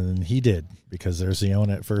 and he did, because there's the out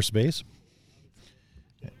at first base.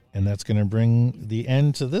 And that's going to bring the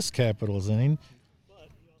end to this Capitals inning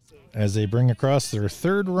as they bring across their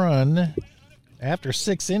third run after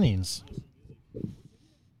 6 innings.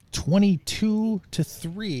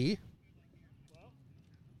 22-3.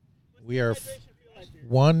 We are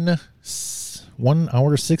 1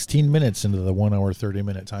 hour 16 minutes into the 1 hour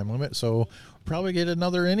 30-minute time limit, so probably get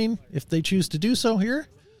another inning if they choose to do so here.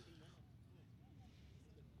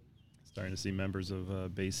 Starting to see members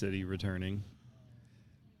of Bay City returning.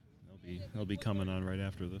 They'll be coming on right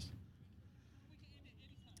after this.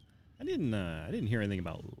 I didn't hear anything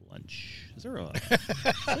about lunch. Is there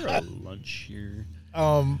a lunch here?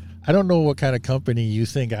 I don't know what kind of company you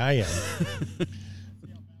think I am,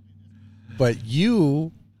 but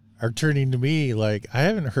you are turning to me like I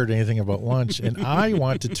haven't heard anything about lunch, and I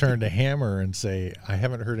want to turn to Hammer and say I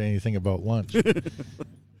haven't heard anything about lunch. I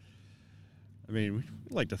mean, we'd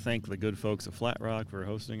like to thank the good folks at Flat Rock for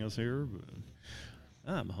hosting us here, but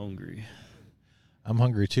I'm hungry. I'm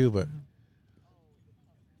hungry too, but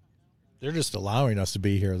they're just allowing us to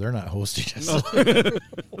be here. They're not hosting us. No.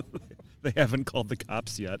 They haven't called the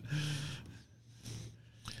cops yet.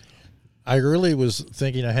 I really was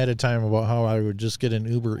thinking ahead of time about how I would just get an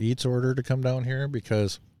Uber Eats order to come down here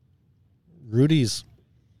because Rudy's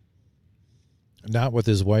not with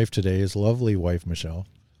his wife today, his lovely wife, Michelle.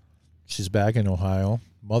 She's back in Ohio,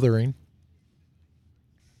 mothering.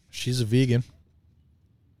 She's a vegan.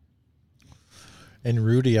 And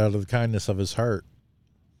Rudy, out of the kindness of his heart,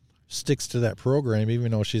 sticks to that program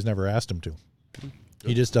even though she's never asked him to. Good.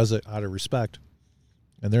 He just does it out of respect.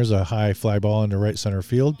 And there's a high fly ball into right center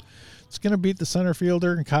field. It's going to beat the center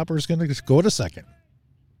fielder, and Copper's going to go to second.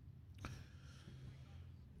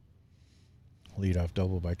 Leadoff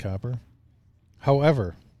double by Copper.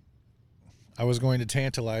 However, I was going to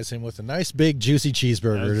tantalize him with a nice big juicy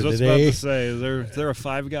cheeseburger I was just today. about to say, is there a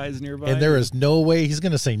Five Guys nearby? And there is no way he's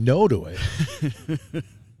going to say no to it.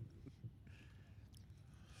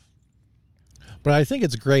 But I think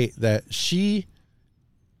it's great that she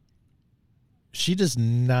does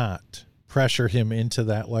not pressure him into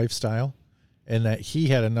that lifestyle, and that he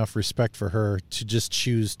had enough respect for her to just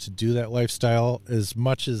choose to do that lifestyle as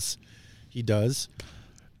much as he does.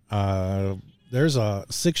 There's a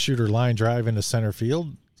 6-shooter line drive into center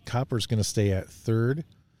field. Copper's going to stay at third.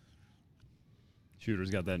 Shooter's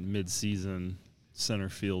got that mid-season center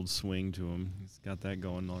field swing to him. He's got that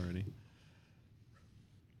going already.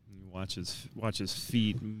 Watch his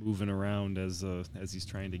feet moving around as he's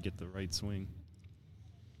trying to get the right swing.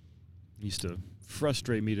 It used to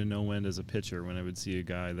frustrate me to no end as a pitcher when I would see a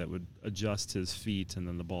guy that would adjust his feet and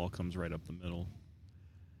then the ball comes right up the middle.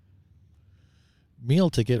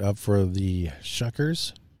 Meal ticket up for the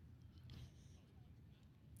Shuckers.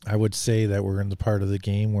 I would say that we're in the part of the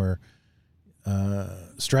game where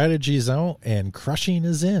strategy is out and crushing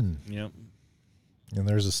is in. Yep. And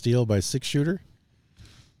there's a steal by 6-shooter.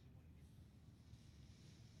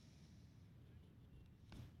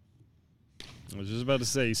 I was just about to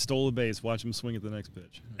say, he stole a base. Watch him swing at the next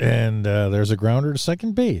pitch. And there's a grounder to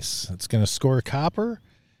second base. It's going to score Copper.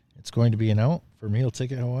 It's going to be an out for Meal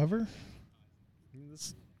ticket, however.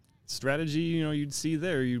 This strategy, you'd see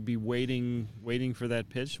there. You'd be waiting for that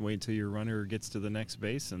pitch, wait till your runner gets to the next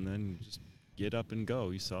base, and then just get up and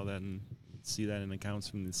go. You saw that and see that in accounts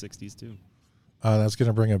from the 60s, too. That's going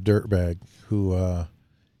to bring up Dirtbag, who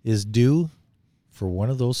is due for one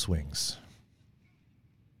of those swings.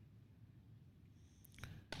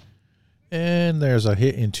 And there's a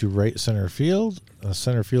hit into right center field. The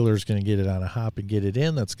center fielder is going to get it on a hop and get it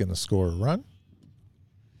in. That's going to score a run.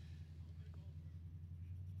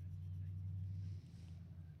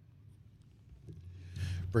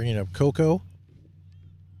 Bringing up Coco.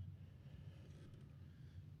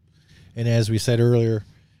 And as we said earlier,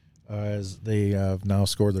 as they have now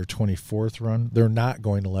scored their 24th run, they're not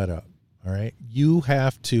going to let up. All right? You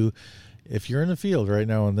have to, if you're in the field right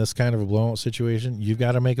now in this kind of a blowout situation, you've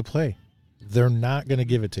got to make a play. They're not going to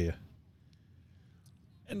give it to you.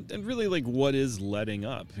 And really, like, what is letting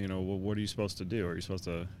up? You know, what are you supposed to do? Are you supposed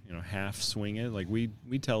to, half swing it? Like, we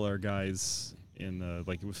tell our guys in,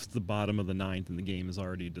 like, with the bottom of the ninth and the game is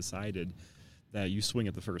already decided, that you swing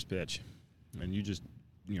at the first pitch. And you just,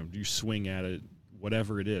 you swing at it,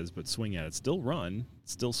 whatever it is, but swing at it. Still run,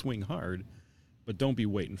 still swing hard, but don't be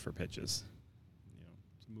waiting for pitches.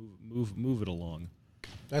 Move it along.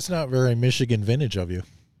 That's not very Michigan vintage of you.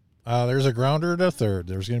 There's a grounder to third.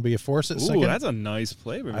 There's going to be a force at second. Ooh, that's a nice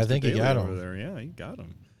play by Mr. I think Daly he got him over there. Yeah, he got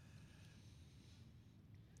him.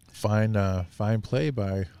 Fine play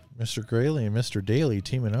by Mr. Graley and Mr. Daly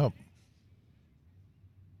teaming up.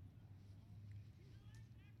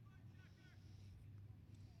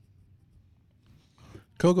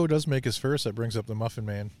 Kogo does make his first. That brings up the Muffin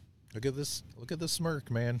Man. Look at this. Look at the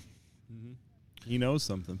smirk, man. Mm-hmm. He knows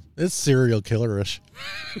something. It's serial killerish.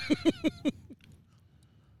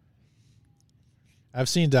 I've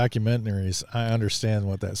seen documentaries. I understand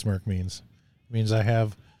what that smirk means. It means I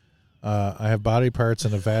have body parts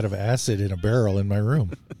and a vat of acid in a barrel in my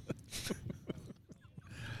room.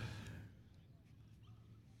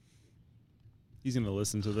 He's going to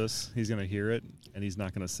listen to this. He's going to hear it, and he's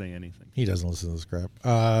not going to say anything. He doesn't listen to this crap.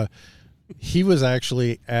 He was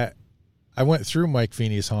actually I went through Mike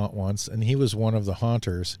Feeney's haunt once, and he was one of the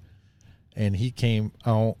haunters, and he came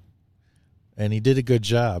out, and he did a good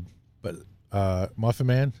job. But Muffin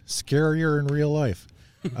Man, scarier in real life.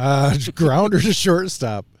 Grounder to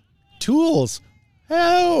shortstop. Tools.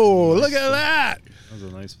 Oh, look at that. That was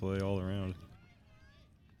a nice play all around.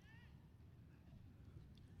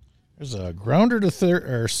 There's a grounder to third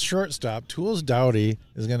or shortstop. Tools Dowdy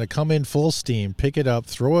is going to come in full steam, pick it up,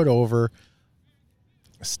 throw it over.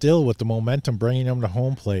 Still with the momentum bringing him to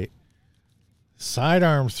home plate.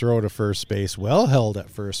 Sidearm throw to first base. Well held at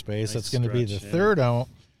first base. Nice That's going to be the stretch, third out.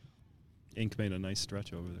 Ink made a nice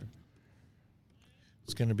stretch over there.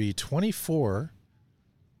 It's going to be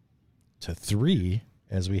 24-3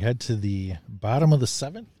 as we head to the bottom of the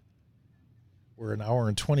seventh. We're an hour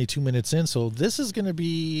and 22 minutes in, so this is going to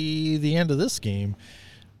be the end of this game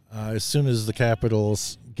as soon as the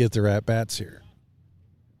Capitals get their at-bats here.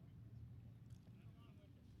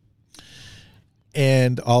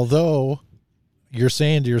 And although you're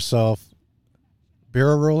saying to yourself,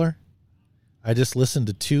 barrel roller, I just listened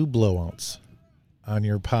to 2 blowouts on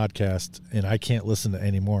your podcast, and I can't listen to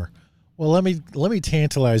any more. Well, let me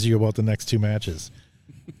tantalize you about the next 2 matches.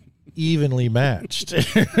 Evenly matched.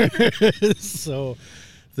 So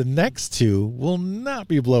the next 2 will not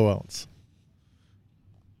be blowouts.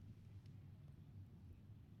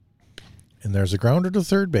 And there's a grounder to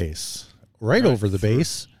third base, right over the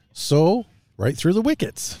base, so right through the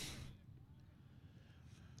wickets.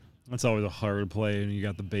 That's always a hard play, and you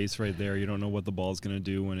got the base right there. You don't know what the ball's going to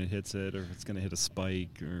do when it hits it, or if it's going to hit a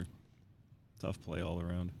spike, or tough play all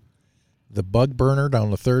around. The bug burner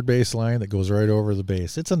down the third base line that goes right over the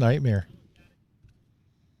base. It's a nightmare.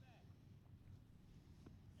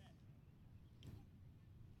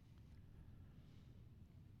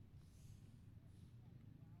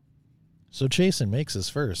 So Chasen makes his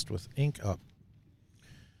first with ink up.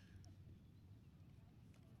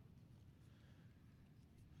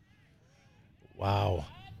 Wow.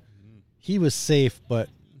 He was safe, but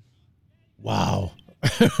wow.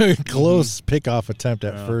 Close pickoff attempt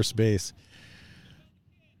at first base.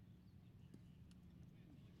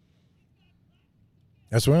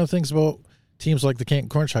 That's one of the things about teams like the Canton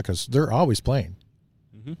CORNSHUCKERS. They're always playing.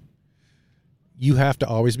 Mm-hmm. You have to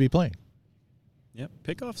always be playing. Yep,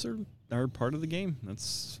 pickoffs are part of the game.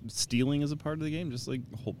 Stealing is a part of the game, just like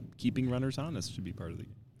keeping runners honest should be part of the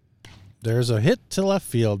game. There's a hit to left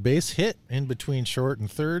field, base hit in between short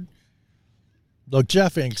and third. Look,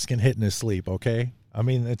 Jeff Inks can hit in his sleep, okay? I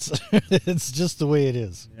mean, it's it's just the way it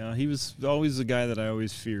is. Yeah, he was always the guy that I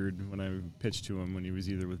always feared when I pitched to him when he was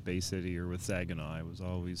either with Bay City or with Saginaw. I was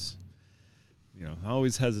always,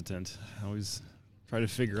 always hesitant. I always try to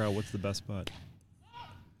figure out what's the best spot.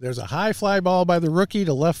 There's a high fly ball by the rookie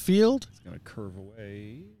to left field. It's going to curve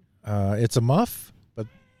away. It's a muff, but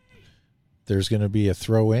there's going to be a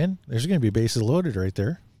throw in. There's going to be bases loaded right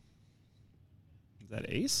there. Is that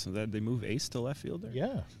Ace? Is that they move Ace to left field there? Yeah.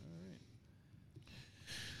 All right.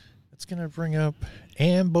 That's going to bring up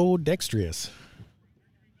ambidextrous.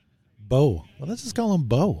 Bo. Well, let's just call him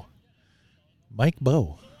Bo. Mike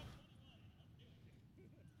Bo.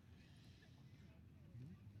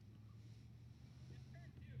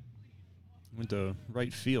 Went to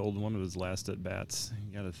right field one of his last at bats.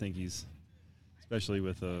 You got to think he's, especially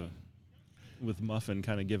with Muffin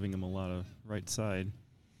kind of giving him a lot of right side.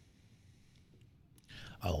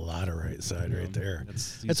 a lot of right side right there.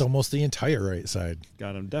 He's That's almost the entire right side.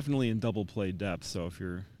 got him definitely in double play depth. So if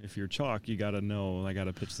you're chalk, you got to know I got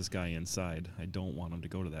to pitch this guy inside. I don't want him to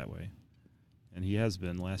go to that way, and he has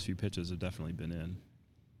been. Last few pitches have definitely been in.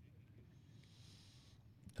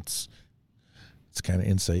 It's kind of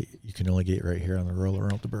insight you can only get right here on the Roll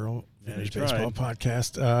Around the Barrel Vintage Baseball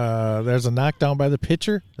podcast. There's a knockdown by the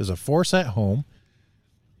pitcher. There's a force at home.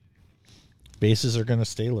 Bases are going to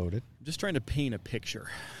stay loaded. I'm just trying to paint a picture.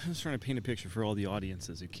 I'm just trying to paint a picture for all the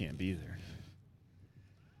audiences who can't be there.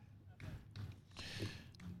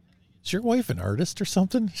 Is your wife an artist or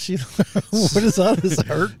something? She what is all this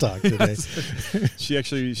art talk today?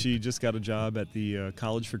 She just got a job at the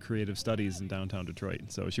College for Creative Studies in downtown Detroit.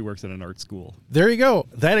 So she works at an art school. There you go.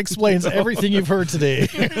 That explains everything you've heard today.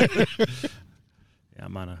 Yeah,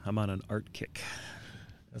 I'm on an art kick.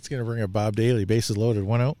 That's going to bring up Bob Daly. Bases loaded.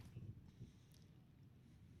 1 out.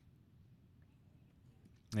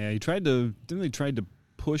 Yeah, he tried to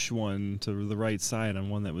push one to the right side on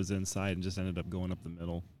one that was inside and just ended up going up the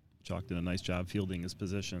middle. Chalk did a nice job fielding his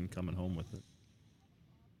position, coming home with it.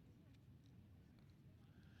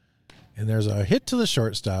 And there's a hit to the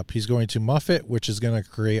shortstop. He's going to muff it, which is going to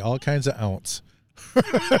create all kinds of outs.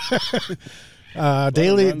 Bob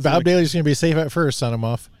Daly's going to be safe at first on a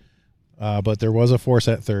muff, but there was a force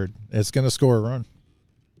at third. It's going to score a run.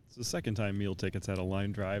 It's the second time Meal Tickets had a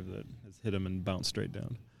line drive that has hit him and bounced straight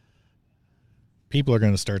down. People are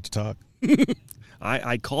going to start to talk.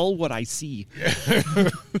 I call what I see.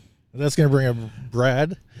 That's going to bring up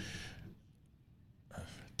Brad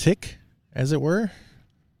Tick, as it were.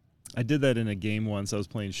 I did that in a game once. I was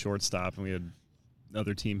playing shortstop, and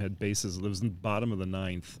another team had bases. It was in the bottom of the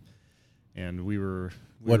ninth, and we were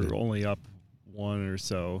only up one or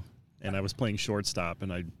so, and I was playing shortstop,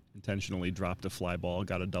 and I intentionally dropped a fly ball,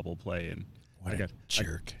 got a double play, and what a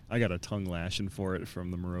jerk. I got a tongue lashing for it from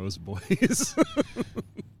the Morose boys.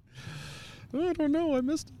 I don't know. I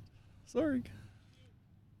missed it. Sorry.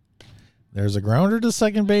 There's a grounder to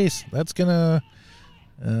second base. That's gonna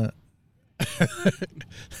that's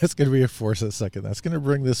gonna be a force at second. That's gonna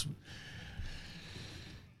bring this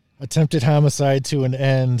attempted homicide to an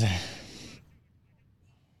end.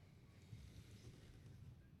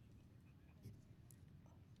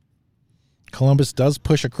 Columbus does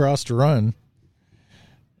push across to run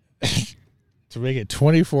to make it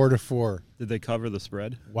 24-4. Did they cover the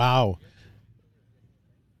spread? Wow.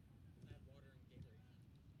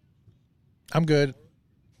 I'm good.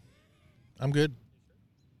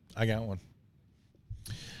 I got one.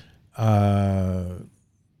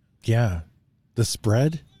 Yeah. The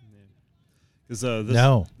spread? Because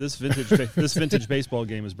this vintage baseball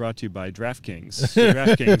game is brought to you by DraftKings.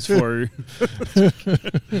 DraftKings for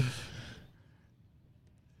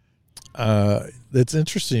it's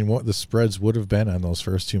interesting what the spreads would have been on those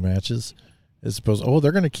first two matches. As opposed,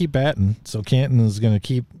 they're going to keep batting, so Canton is going to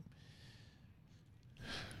keep.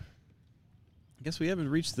 I guess we haven't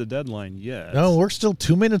reached the deadline yet. No, we're still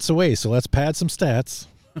 2 minutes away, so let's pad some stats.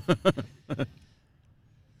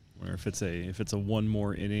 Or if it's a one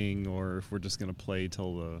more inning, or if we're just going to play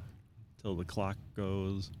till the clock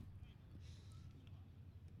goes.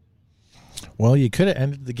 Well, you could have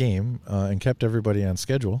ended the game and kept everybody on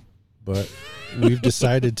schedule, but we've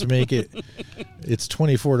decided to make it. It's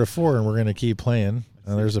 24-4, and we're going to keep playing.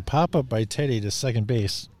 There's a pop up by Teddy to second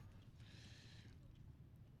base.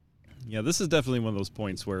 Yeah, this is definitely one of those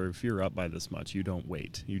points where if you're up by this much, you don't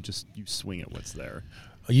wait. You swing at what's there.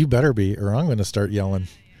 You better be, or I'm going to start yelling.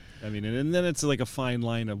 I mean, and then it's like a fine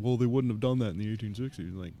line of, well, they wouldn't have done that in the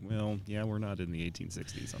 1860s. Like, well, yeah, we're not in the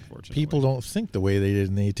 1860s, unfortunately. People don't think the way they did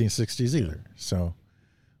in the 1860s either. So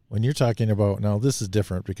when you're talking about, now this is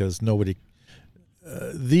different because nobody,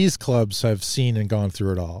 these clubs have seen and gone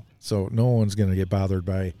through it all. So no one's going to get bothered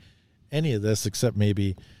by any of this except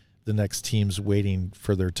maybe the next team's waiting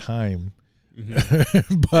for their time.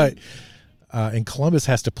 Mm-hmm. But and Columbus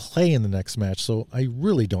has to play in the next match, so I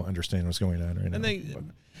really don't understand what's going on right now.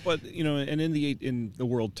 But and in the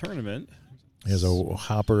World Tournament, there's a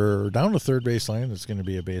hopper down the third baseline. It's going to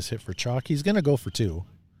be a base hit for Chalk. He's going to go for two.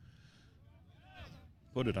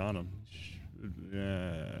 Put it on him.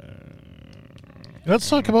 Let's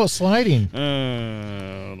talk about sliding.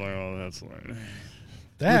 That's sliding.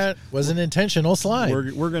 That was an intentional slide.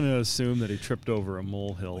 We're going to assume that he tripped over a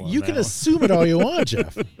molehill. You can assume it all you want,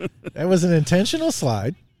 Jeff. That was an intentional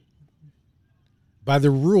slide by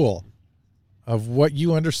the rule of what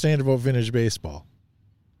you understand about vintage baseball.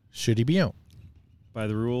 Should he be out? By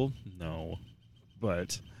the rule, no.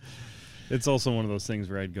 But it's also one of those things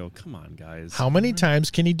where I'd go, come on, guys. How many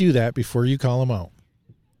times can he do that before you call him out?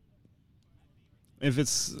 If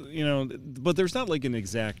it's, but there's not like an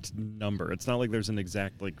exact number. It's not like there's an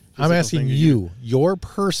exact like. I'm asking you, you're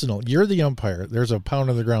the umpire. There's a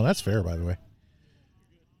pound on the ground. That's fair, by the way.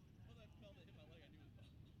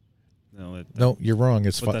 No, you're wrong.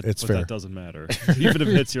 It's fair. That doesn't matter. Even if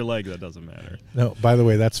it hits your leg, that doesn't matter. No, by the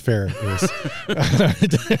way, that's fair.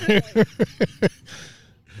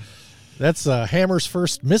 That's Hammer's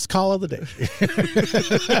first missed call of the day.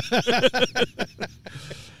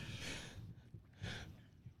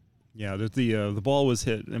 Yeah, the ball was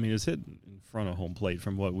hit. I mean, it was hit in front of home plate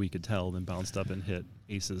from what we could tell, then bounced up and hit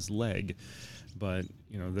Ace's leg. But,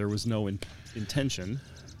 there was no intention.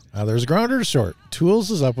 There's a grounder to short.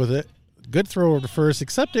 Tools is up with it. Good throw over to first,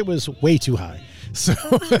 except it was way too high. So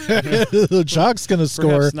the Jock's going to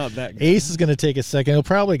score. Not that good. Ace is going to take a second. He'll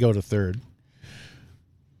probably go to third.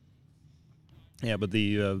 Yeah, but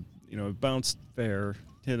it bounced fair,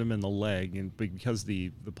 hit him in the leg, and because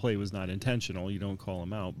the play was not intentional, you don't call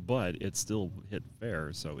him out, but it still hit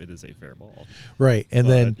fair, so it is a fair ball. Right, and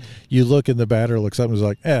then you look and the batter looks up and is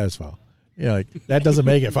like, it's foul. Like, that doesn't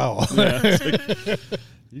make it foul. Yeah,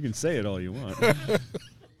 you can say it all you want.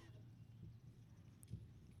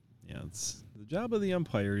 Yeah, it's the job of the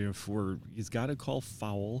umpire. He's got to call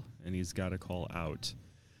foul and he's got to call out,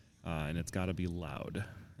 and it's got to be loud.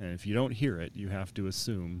 And if you don't hear it, you have to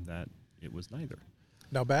assume that it was neither.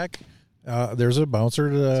 Now back, there's a bouncer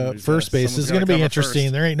to first base. This is going to be interesting.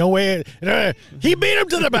 First. There ain't no way. He beat him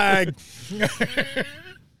to the bag.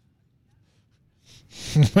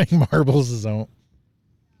 Like marbles his own.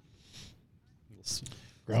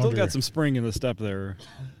 Still got some spring in the step there.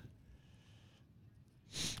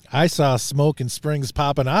 I saw smoke and springs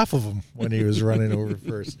popping off of him when he was running over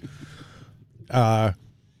first.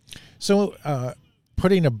 So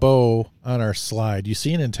putting a bow on our slide, you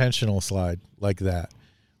see an intentional slide like that,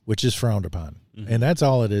 which is frowned upon. Mm-hmm. And that's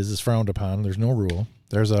all it is frowned upon. There's no rule.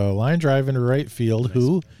 There's a line drive into right field.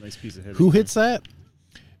 Nice piece of hitting. Who hits that?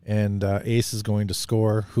 And Ace is going to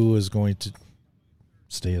score. Who is going to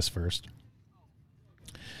stay as first?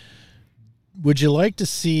 Would you like to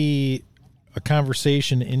see a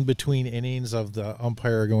conversation in between innings of the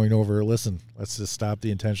umpire going over, listen, let's just stop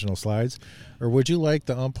the intentional slides? Or would you like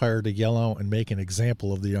the umpire to yell out and make an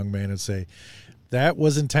example of the young man and say, that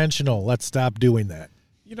was intentional, let's stop doing that?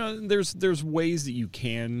 There's ways that you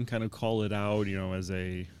can kind of call it out, as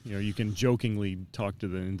you can jokingly talk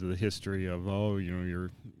into the history of,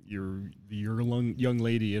 your young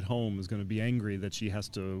lady at home is going to be angry that she has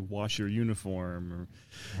to wash your uniform,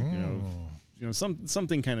 or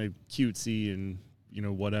something kind of cutesy and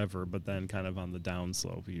whatever, but then kind of on the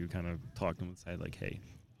downslope, you kind of talk to them and say like, hey,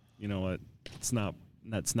 you know what, that's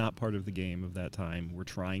not part of the game of that time. We're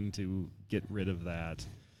trying to get rid of that.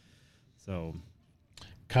 So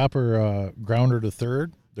Copper grounder to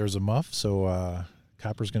third. There's a muff, so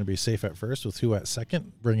Copper's going to be safe at first with who at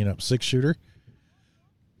second, bringing up 6-shooter.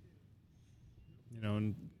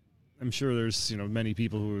 And I'm sure there's, many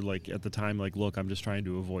people who are like at the time, like, look, I'm just trying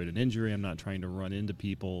to avoid an injury. I'm not trying to run into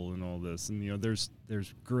people and all this. And,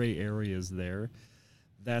 there's gray areas there.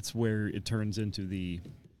 That's where it turns into the,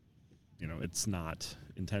 it's not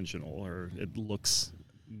intentional or it looks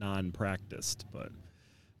non-practiced. But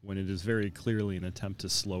when it is very clearly an attempt to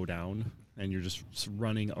slow down and you're just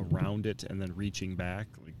running around it and then reaching back,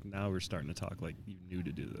 like now we're starting to talk like you knew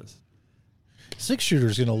to do this. 6-shooter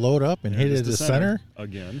is going to load up and hit it to center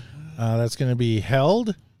again. That's going to be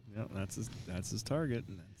held. Yeah, that's his target.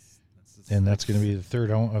 And that's going to be the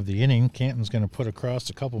third out of the inning. Canton's going to put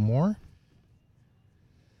across a couple more,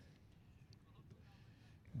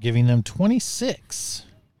 giving them 26,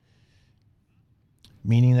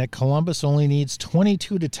 meaning that Columbus only needs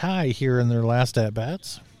 22 to tie here in their last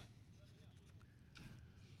at-bats.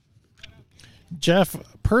 Jeff,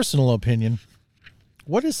 personal opinion,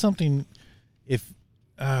 what is something... If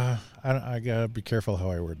I gotta be careful how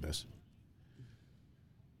I word this.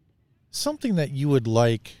 Something that you would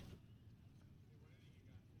like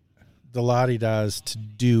the La-Di-Das to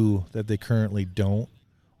do that they currently don't,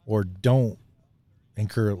 or don't and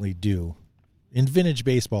currently do, in vintage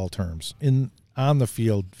baseball terms, in on the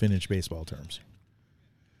field vintage baseball terms.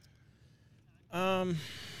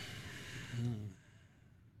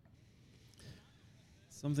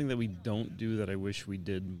 Something that we don't do that I wish we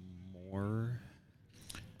did more.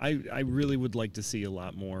 I really would like to see a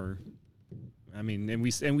lot more. I mean, and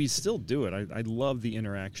we still do it. I love the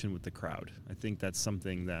interaction with the crowd. I think that's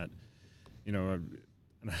something that, and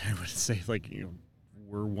I would say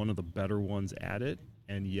we're one of the better ones at it,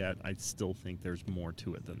 and yet I still think there's more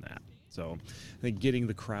to it than that. So I think getting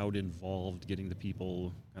the crowd involved, getting the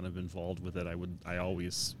people kind of involved with it, I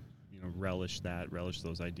always relish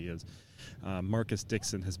those ideas. Marcus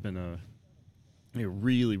Dixon has been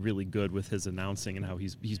really, really good with his announcing and how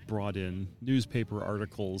he's brought in newspaper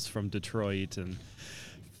articles from Detroit and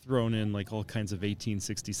thrown in like all kinds of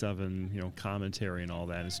 1867 commentary and all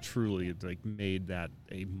that. It's truly like made that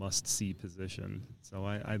a must-see position. So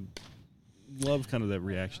I love kind of that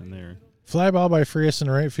reaction there. Fly ball by Frias in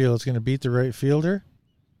the right field. It's going to beat the right fielder.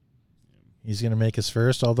 He's going to make his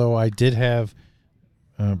first, although I did have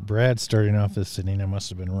Brad starting off this inning. I must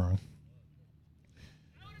have been wrong.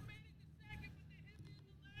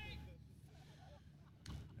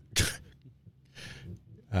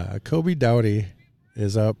 Kobe Dowdy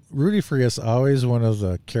is up. Rudy Frias, always one of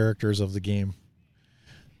the characters of the game.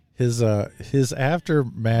 His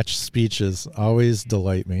after-match speeches always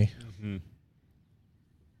delight me. Mm-hmm.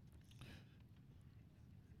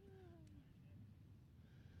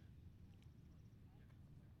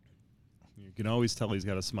 You can always tell he's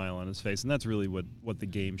got a smile on his face, and that's really what the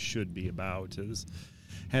game should be about, is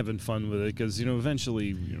having fun with it, because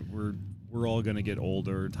eventually we're all going to get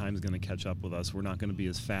older. Time's going to catch up with us. We're not going to be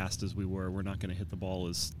as fast as we were. We're not going to hit the ball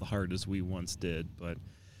as hard as we once did, but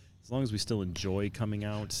as long as we still enjoy coming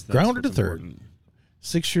out, that's grounded to third. Important.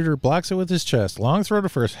 6-shooter blocks it with his chest. Long throw to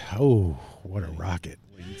first. Oh, what a rocket.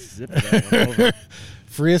 Zip that one over.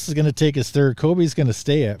 Frias is going to take his third. Kobe's going to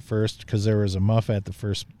stay at first because there was a muff at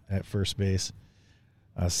first base.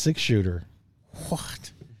 6-shooter.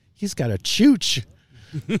 What? He's got a chooch.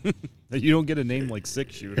 You don't get a name like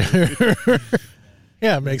 6-shooter.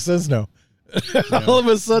 Yeah, it makes sense now. All of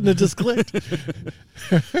a sudden it just clicked.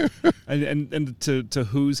 and to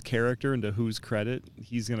whose character and to whose credit,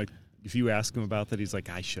 he's going to, if you ask him about that, he's like,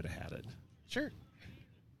 I should have had it. Sure.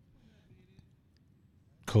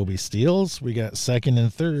 Kobe steals. We got second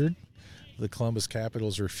and third. The Columbus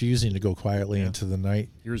Capitals refusing to go quietly into the night.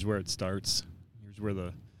 Here's where it starts. Here's where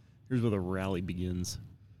the rally begins.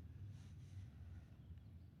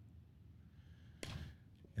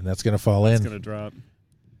 And that's going to fall in. It's going to drop.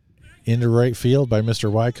 Into right field by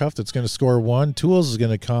Mr. Wycuff. That's going to score one. Tools is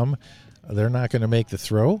going to come. They're not going to make the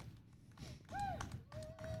throw.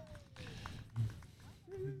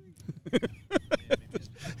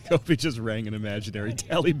 Kobe just rang an imaginary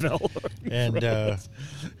tally bell. And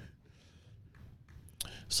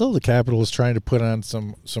so the Capitals trying to put on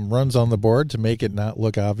some runs on the board to make it not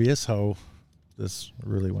look obvious how this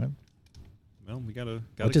really went. Well, we gotta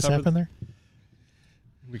what just happened there?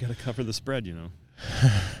 We got to cover the spread, And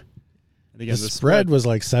again, the spread was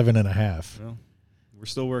like 7.5. Well, we're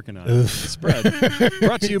still working on it. The spread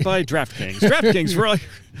brought to you by DraftKings. DraftKings for all.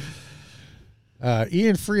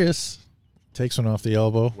 Ian Frias takes one off the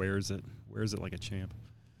elbow. Wears it like a champ.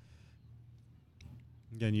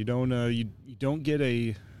 Again, you don't get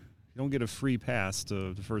a free pass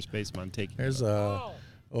to the first baseman taking. There's watch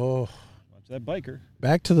that biker.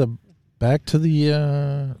 Back to the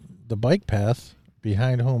bike path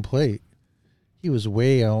behind home plate. He was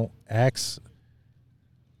way out.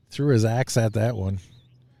 Threw his axe at that one.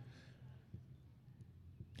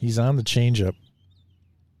 He's on the changeup.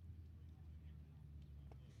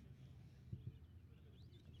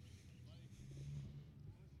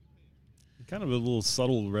 Kind of a little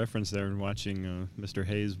subtle reference there in watching Mr.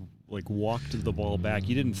 Hayes walk to the ball back.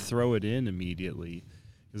 He didn't throw it in immediately,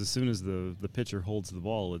 because as soon as the pitcher holds the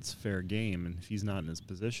ball, it's fair game, and if he's not in his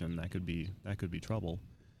position, that could be trouble.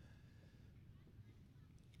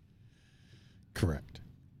 Correct.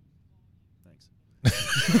 Thanks.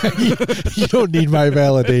 You don't need my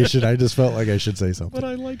validation. I just felt like I should say something. But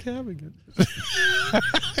I like having it.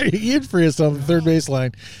 Ian Frias on the third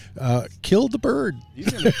baseline killed the bird.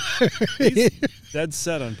 He's dead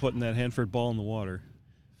set on putting that Hanford ball in the water.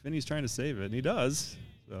 Finney's trying to save it, and he does.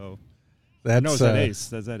 So that's is that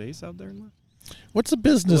Ace? Is that Ace out there in left? What's a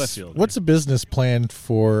business? Field, what's a business plan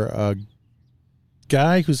for a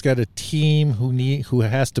guy who's got a team who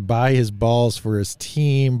has to buy his balls for his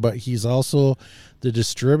team, but he's also the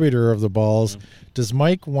distributor of the balls? Yeah. Does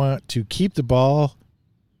Mike want to keep the ball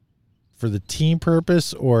for the team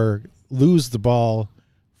purpose or lose the ball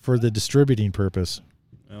for the distributing purpose?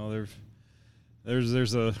 Well,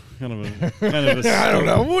 there's a kind of a I don't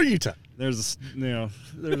know. What are you talking? There's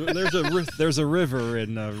a river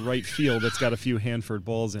in right field that's got a few Hanford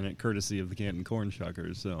balls in it, courtesy of the Canton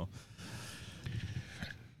CORNSHUCKERS. So,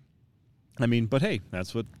 I mean, but hey,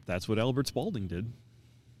 that's what Albert Spalding did.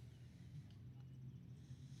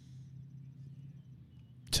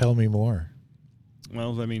 Tell me more.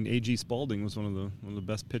 Well, I mean, A.G. Spalding was one of the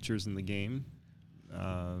best pitchers in the game.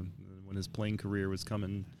 When his playing career was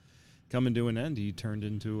coming to an end, he turned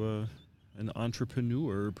into an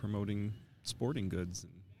entrepreneur promoting sporting goods.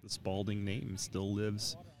 And the Spalding name still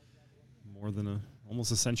lives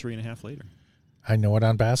almost a century and a half later. I know it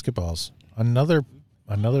on basketballs.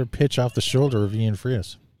 Another pitch off the shoulder of Ian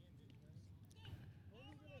Frias.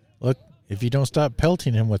 Look, if you don't stop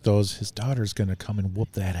pelting him with those, his daughter's going to come and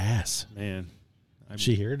whoop that ass. Man. Is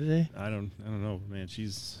she here today? I don't know, man.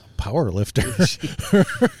 She's power lifter.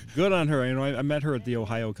 Good on her. I met her at the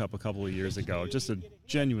Ohio Cup a couple of years ago. Just a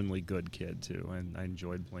genuinely good kid too, and I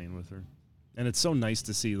enjoyed playing with her. And it's so nice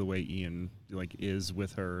to see the way Ian is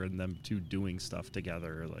with her and them two doing stuff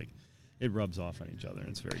together. Like it rubs off on each other, and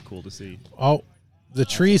it's very cool to see. Oh, the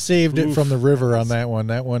tree saved it from the river on that one.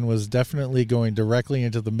 That one was definitely going directly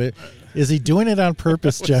into the mid. Is he doing it on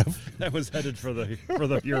purpose, Jeff? That was headed for the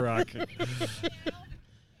HUROC.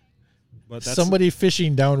 But somebody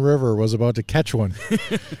fishing downriver was about to catch one.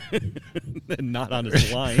 And not on his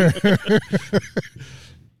line.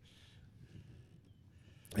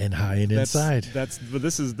 And high and inside. But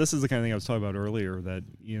this is the kind of thing I was talking about earlier, that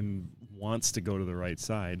Ian wants to go to the right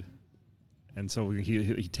side. And so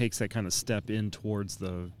he takes that kind of step in towards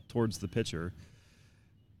the pitcher.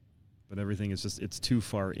 But everything is it's too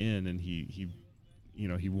far in, and he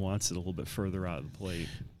wants it a little bit further out of the plate.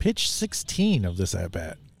 Pitch 16 of this at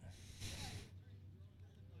bat.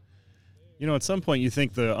 At some point you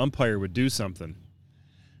think the umpire would do something.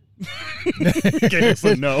 Gave us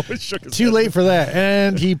a no. Shook his Too head. late for that.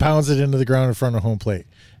 And he pounds it into the ground in front of home plate.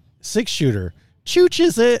 6-shooter.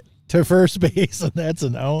 Chooches it to first base, and that's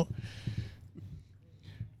an out.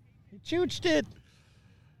 He chooched it.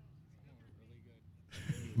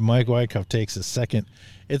 Mike Wyckoff takes a second.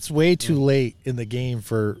 It's way too late in the game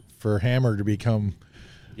for Hammer to become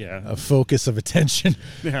a focus of attention.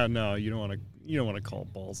 Yeah, no, you don't want to call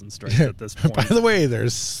balls and strikes at this point. By the way,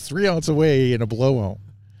 there's 3 outs away in a blowout.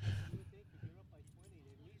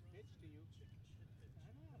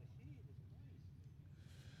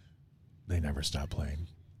 They never stop playing.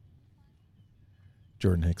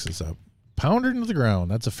 Jordan Hicks is up. Pounded into the ground.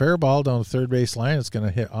 That's a fair ball down the third base line. It's going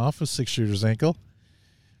to hit off a 6-shooter's ankle.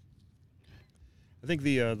 I think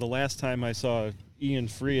the last time I saw Ian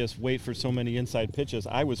Frias wait for so many inside pitches,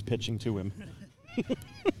 I was pitching to him.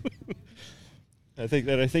 I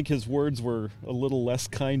think his words were a little less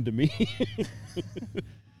kind to me.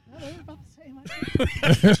 No, they were about the same.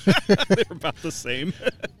 They were about the same.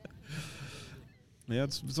 Yeah,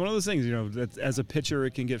 it's one of those things, that as a pitcher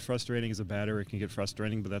it can get frustrating, as a batter it can get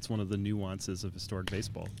frustrating, but that's one of the nuances of historic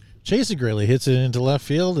baseball. Chase Greeley hits it into left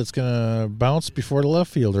field. It's going to bounce before the left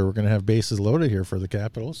fielder. We're going to have bases loaded here for the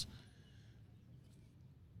Capitals.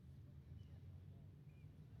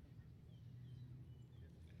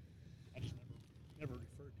 I just never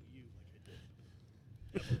referred to you like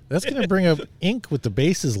I did. That's going to bring up ink with the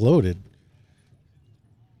bases loaded.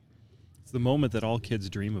 It's the moment that all kids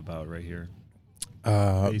dream about right here.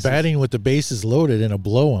 Batting with the bases loaded in a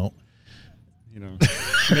blowout.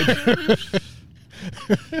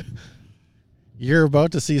 You're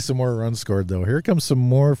about to see some more runs scored, though. Here comes some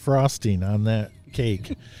more frosting on that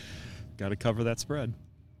cake. Got to cover that spread.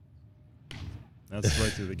 That's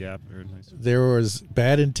right through the gap. Very nice. There was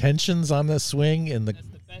bad intentions on the swing. That's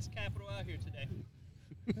the best Capital out here today.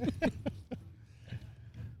 It's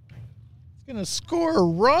going to score a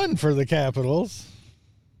run for the Capitals.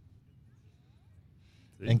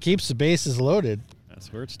 And keeps the bases loaded.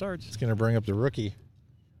 That's where it starts. It's going to bring up the rookie.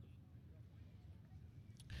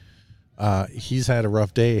 He's had a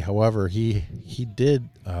rough day. However, he did.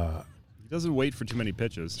 He doesn't wait for too many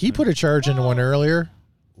pitches. He put a charge into one earlier.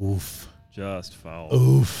 Oof. Just foul.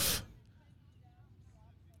 Oof.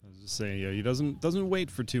 I was just saying, he doesn't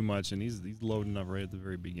wait for too much, and he's loading up right at the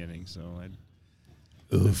very beginning. So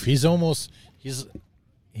oof.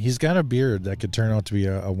 He's got a beard that could turn out to be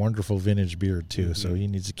a wonderful vintage beard, too, mm-hmm. So he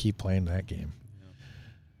needs to keep playing that game.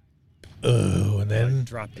 Yeah. Oh, and then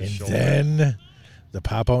the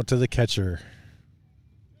pop out to the catcher.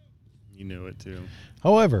 You knew it, too.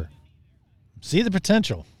 However, see the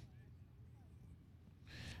potential.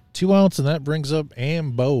 2 outs, and that brings up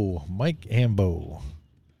Mike Ambo.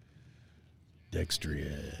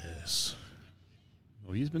 Dexterous.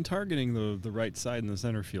 Well, he's been targeting the right side and the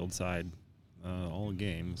center field side all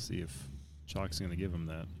game. We'll see if Chalk's going to give him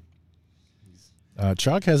that.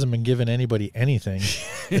 Chalk hasn't been giving anybody anything,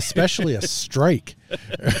 especially a strike.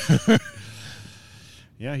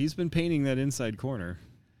 Yeah, he's been painting that inside corner.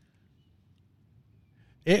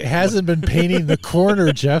 It hasn't been painting the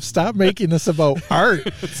corner, Jeff. Stop making this about art.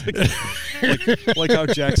 like how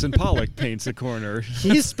Jackson Pollock paints a corner.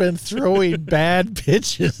 He's been throwing bad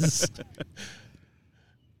pitches.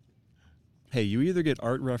 Hey, you either get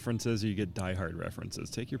art references or you get diehard references.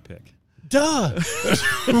 Take your pick. Duh.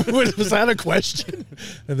 Was that a question?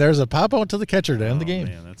 And there's a pop out to the catcher to end the game.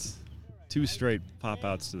 Man, that's 2 straight pop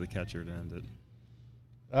outs to the catcher to end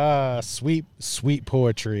it. Sweet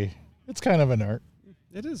poetry. It's kind of an art.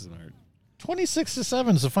 It is an art.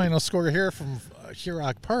 26-7 is the final score here from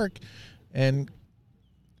HUROC Park, and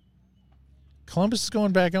Columbus is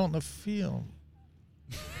going back out in the field.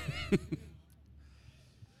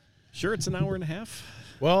 Sure, it's an hour and a half.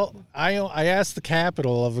 Well, I asked the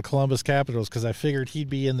capital of the Columbus Capitals because I figured he'd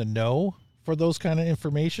be in the know for those kind of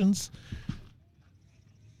informations.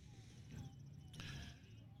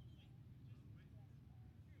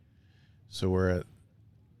 So we're at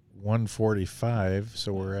 1:45,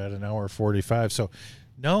 so we're at an hour 45. So,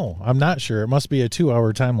 no, I'm not sure. It must be a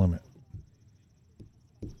 2-hour time limit.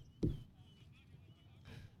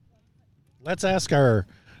 Let's ask our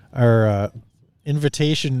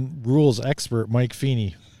invitation rules expert, Mike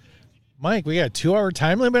Feeney. Mike, we got a 2-hour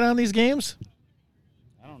time limit on these games?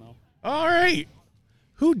 I don't know. All right.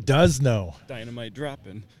 Who does know? Dynamite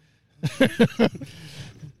dropping. It's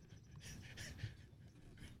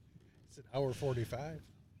an hour 45.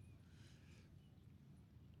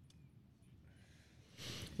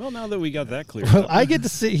 Well, now that we got that clear Well, up. I get to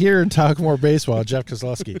sit here and talk more baseball, Jeff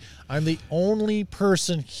Koslowski. I'm the only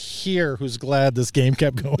person here who's glad this game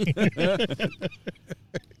kept going. It's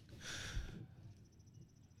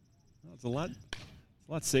a lot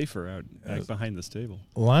safer out back behind this table.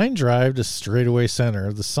 Line drive to straightaway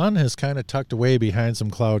center. The sun has kind of tucked away behind some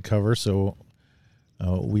cloud cover, so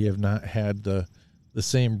we have not had the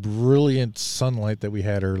same brilliant sunlight that we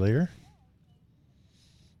had earlier.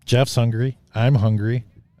 Jeff's hungry. I'm hungry.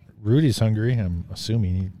 Rudy's hungry. I'm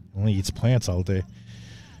assuming he only eats plants all day.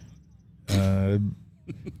 I'm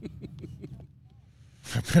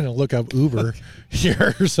going to look up Uber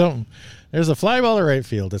here or something. There's a fly ball to right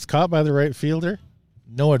field. It's caught by the right fielder.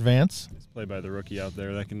 No advance. It's played by the rookie out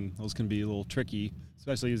there. Those can be a little tricky,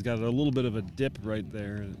 especially he's got a little bit of a dip right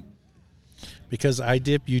there. Because I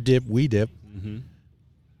dip, you dip, we dip. Mm-hmm.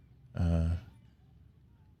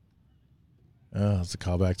 It's a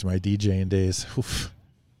callback to my DJing days.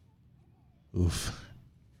 Oof.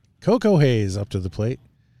 Coco Hayes up to the plate.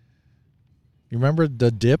 You remember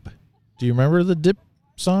the dip? Do you remember the dip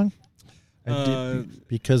song? I dip,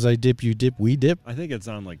 because I dip, you dip, we dip. I think it's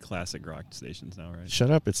on like classic rock stations now, right?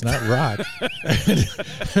 Shut up. It's not rock.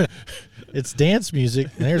 It's dance music.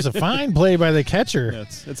 And there's a fine play by the catcher. Yeah,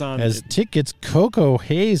 it's on. As Tick gets Coco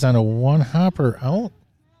Hayes on a one-hopper out.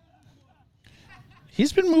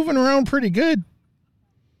 He's been moving around pretty good.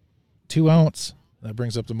 2 ounce. That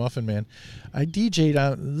brings up the Muffin Man. I DJ'd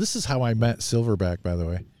on. This is how I met Silverback, by the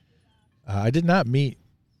way. I did not meet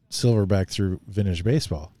Silverback through Vintage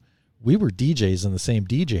Baseball. We were DJs in the same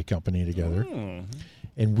DJ company together. Oh.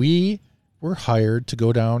 And we were hired to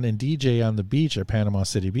go down and DJ on the beach at Panama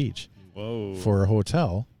City Beach. Whoa. For a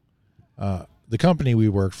hotel. The company we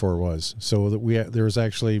worked for was. So that there was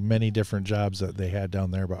actually many different jobs that they had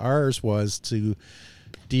down there. But ours was to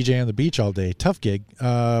DJ on the beach all day. Tough gig.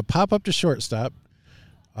 Pop up to shortstop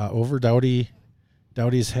over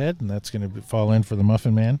Dowdy's head, and that's going to fall in for the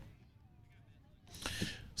Muffin Man.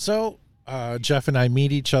 So Jeff and I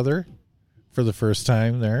meet each other for the first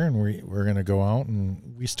time there, and we're going to go out,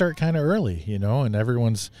 and we start kind of early, and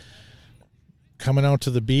everyone's coming out to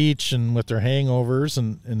the beach and with their hangovers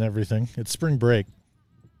and everything. It's spring break.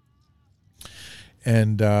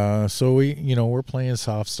 And so we're playing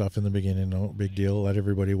soft stuff in the beginning, no big deal, let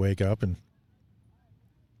everybody wake up, and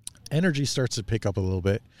energy starts to pick up a little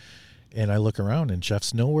bit. And I look around, and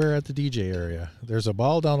Jeff's nowhere at the DJ area. There's a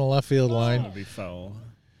ball down the left field line. That'd be foul.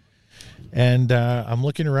 And I'm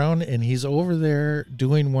looking around, and he's over there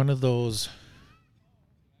doing one of those.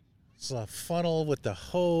 It's a funnel with the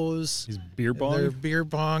hose. He's beer bong. They're beer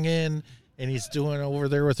bonging, and he's doing over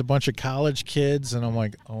there with a bunch of college kids. And I'm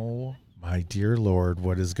like, oh my dear Lord,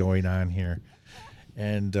 what is going on here?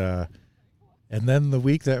 And then the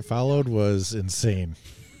week that followed was insane.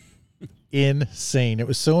 Insane. It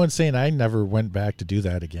was so insane, I never went back to do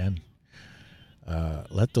that again.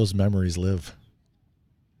 Let those memories live.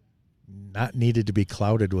 Not needed to be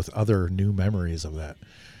clouded with other new memories of that.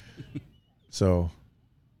 So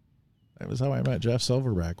that was how I met Jeff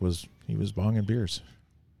Silverback. He was bonging beers.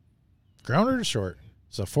 Grounder to short.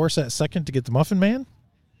 So force that second to get the Muffin Man.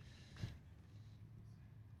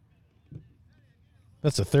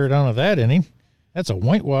 That's the third out of that inning. That's a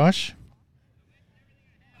whitewash.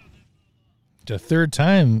 The third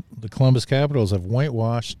time the Columbus Capitals have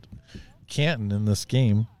whitewashed Canton in this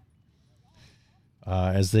game.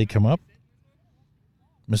 As they come up,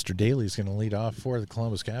 Mr. Daly's going to lead off for the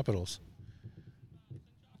Columbus Capitals.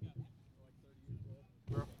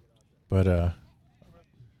 But,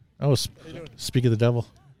 speak of the devil.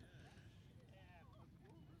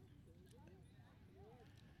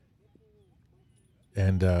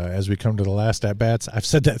 And as we come to the last at-bats, I've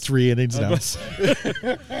said that 3 innings now.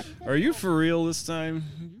 Are you for real this time?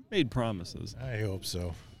 You made promises. I hope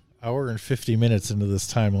so. Hour and 50 minutes into this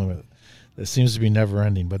time limit. That seems to be never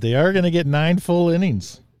ending. But they are going to get 9 full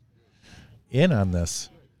innings in on this.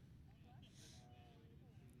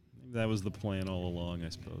 That was the plan all along, I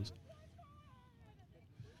suppose.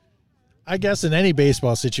 I guess in any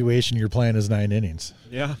baseball situation, your plan is 9 innings.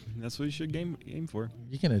 Yeah, that's what you should aim for.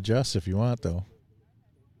 You can adjust if you want, though.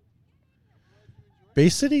 Bay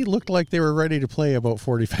City looked like they were ready to play about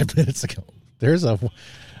 45 minutes ago. There's a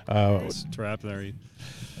Nice trap there.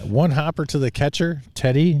 one hopper to the catcher,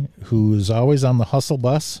 Teddy, who's always on the hustle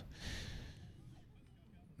bus.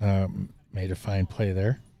 Made a fine play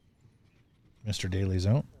there. Mr. Daly's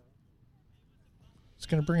out. It's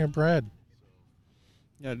going to bring up Brad.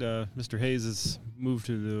 Yeah, Mr. Hayes has moved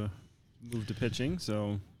to pitching,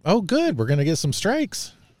 so Oh, good. We're going to get some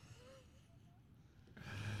strikes.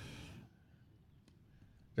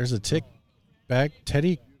 There's a tick back.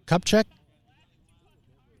 Teddy, cup check.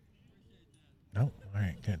 No. All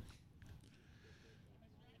right, good.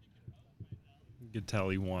 you could tell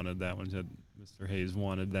he wanted that one. Mr. Hayes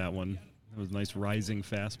wanted that one. It was a nice rising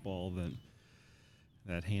fastball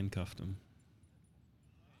that handcuffed him.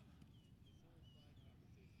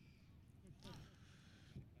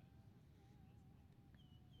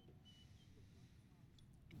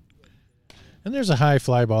 And there's a high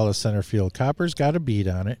fly ball to center field. Copper's got a beat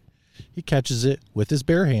on it. He catches it with his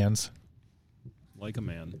bare hands. Like a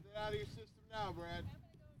man. Get out of your system now, Brad.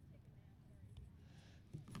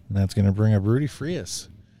 And that's going to bring up Rudy Frias.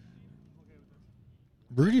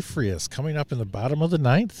 Rudy Frias coming up in the bottom of the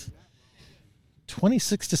 9th.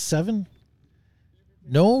 26-7.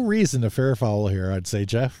 No reason to fair foul here, I'd say,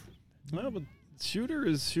 Jeff. Well, but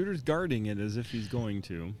Shooter's guarding it as if he's going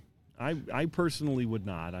to. I personally would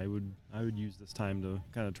not. I would use this time to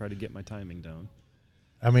kind of try to get my timing down.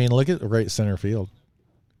 I mean, look at the right center field.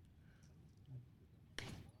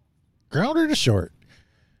 Grounder to short.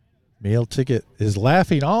 Mail ticket is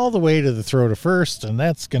laughing all the way to the throw to first, and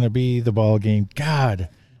that's going to be the ball game. God,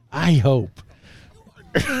 I hope.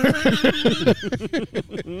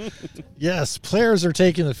 Yes, players are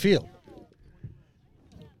taking the field.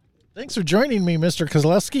 Thanks for joining me, Mr.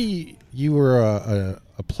 Koslowski. You were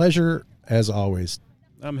a pleasure as always.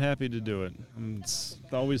 I'm happy to do it. It's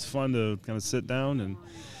always fun to kind of sit down and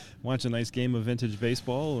watch a nice game of vintage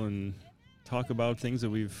baseball and talk about things that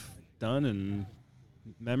we've done and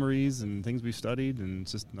memories and things we've studied, and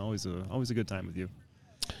it's just always a good time with you.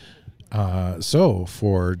 So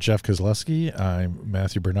for Jeff Koslowski, I'm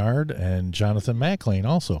Matthew Barnard and Jonathan McLean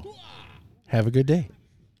also. Have a good day.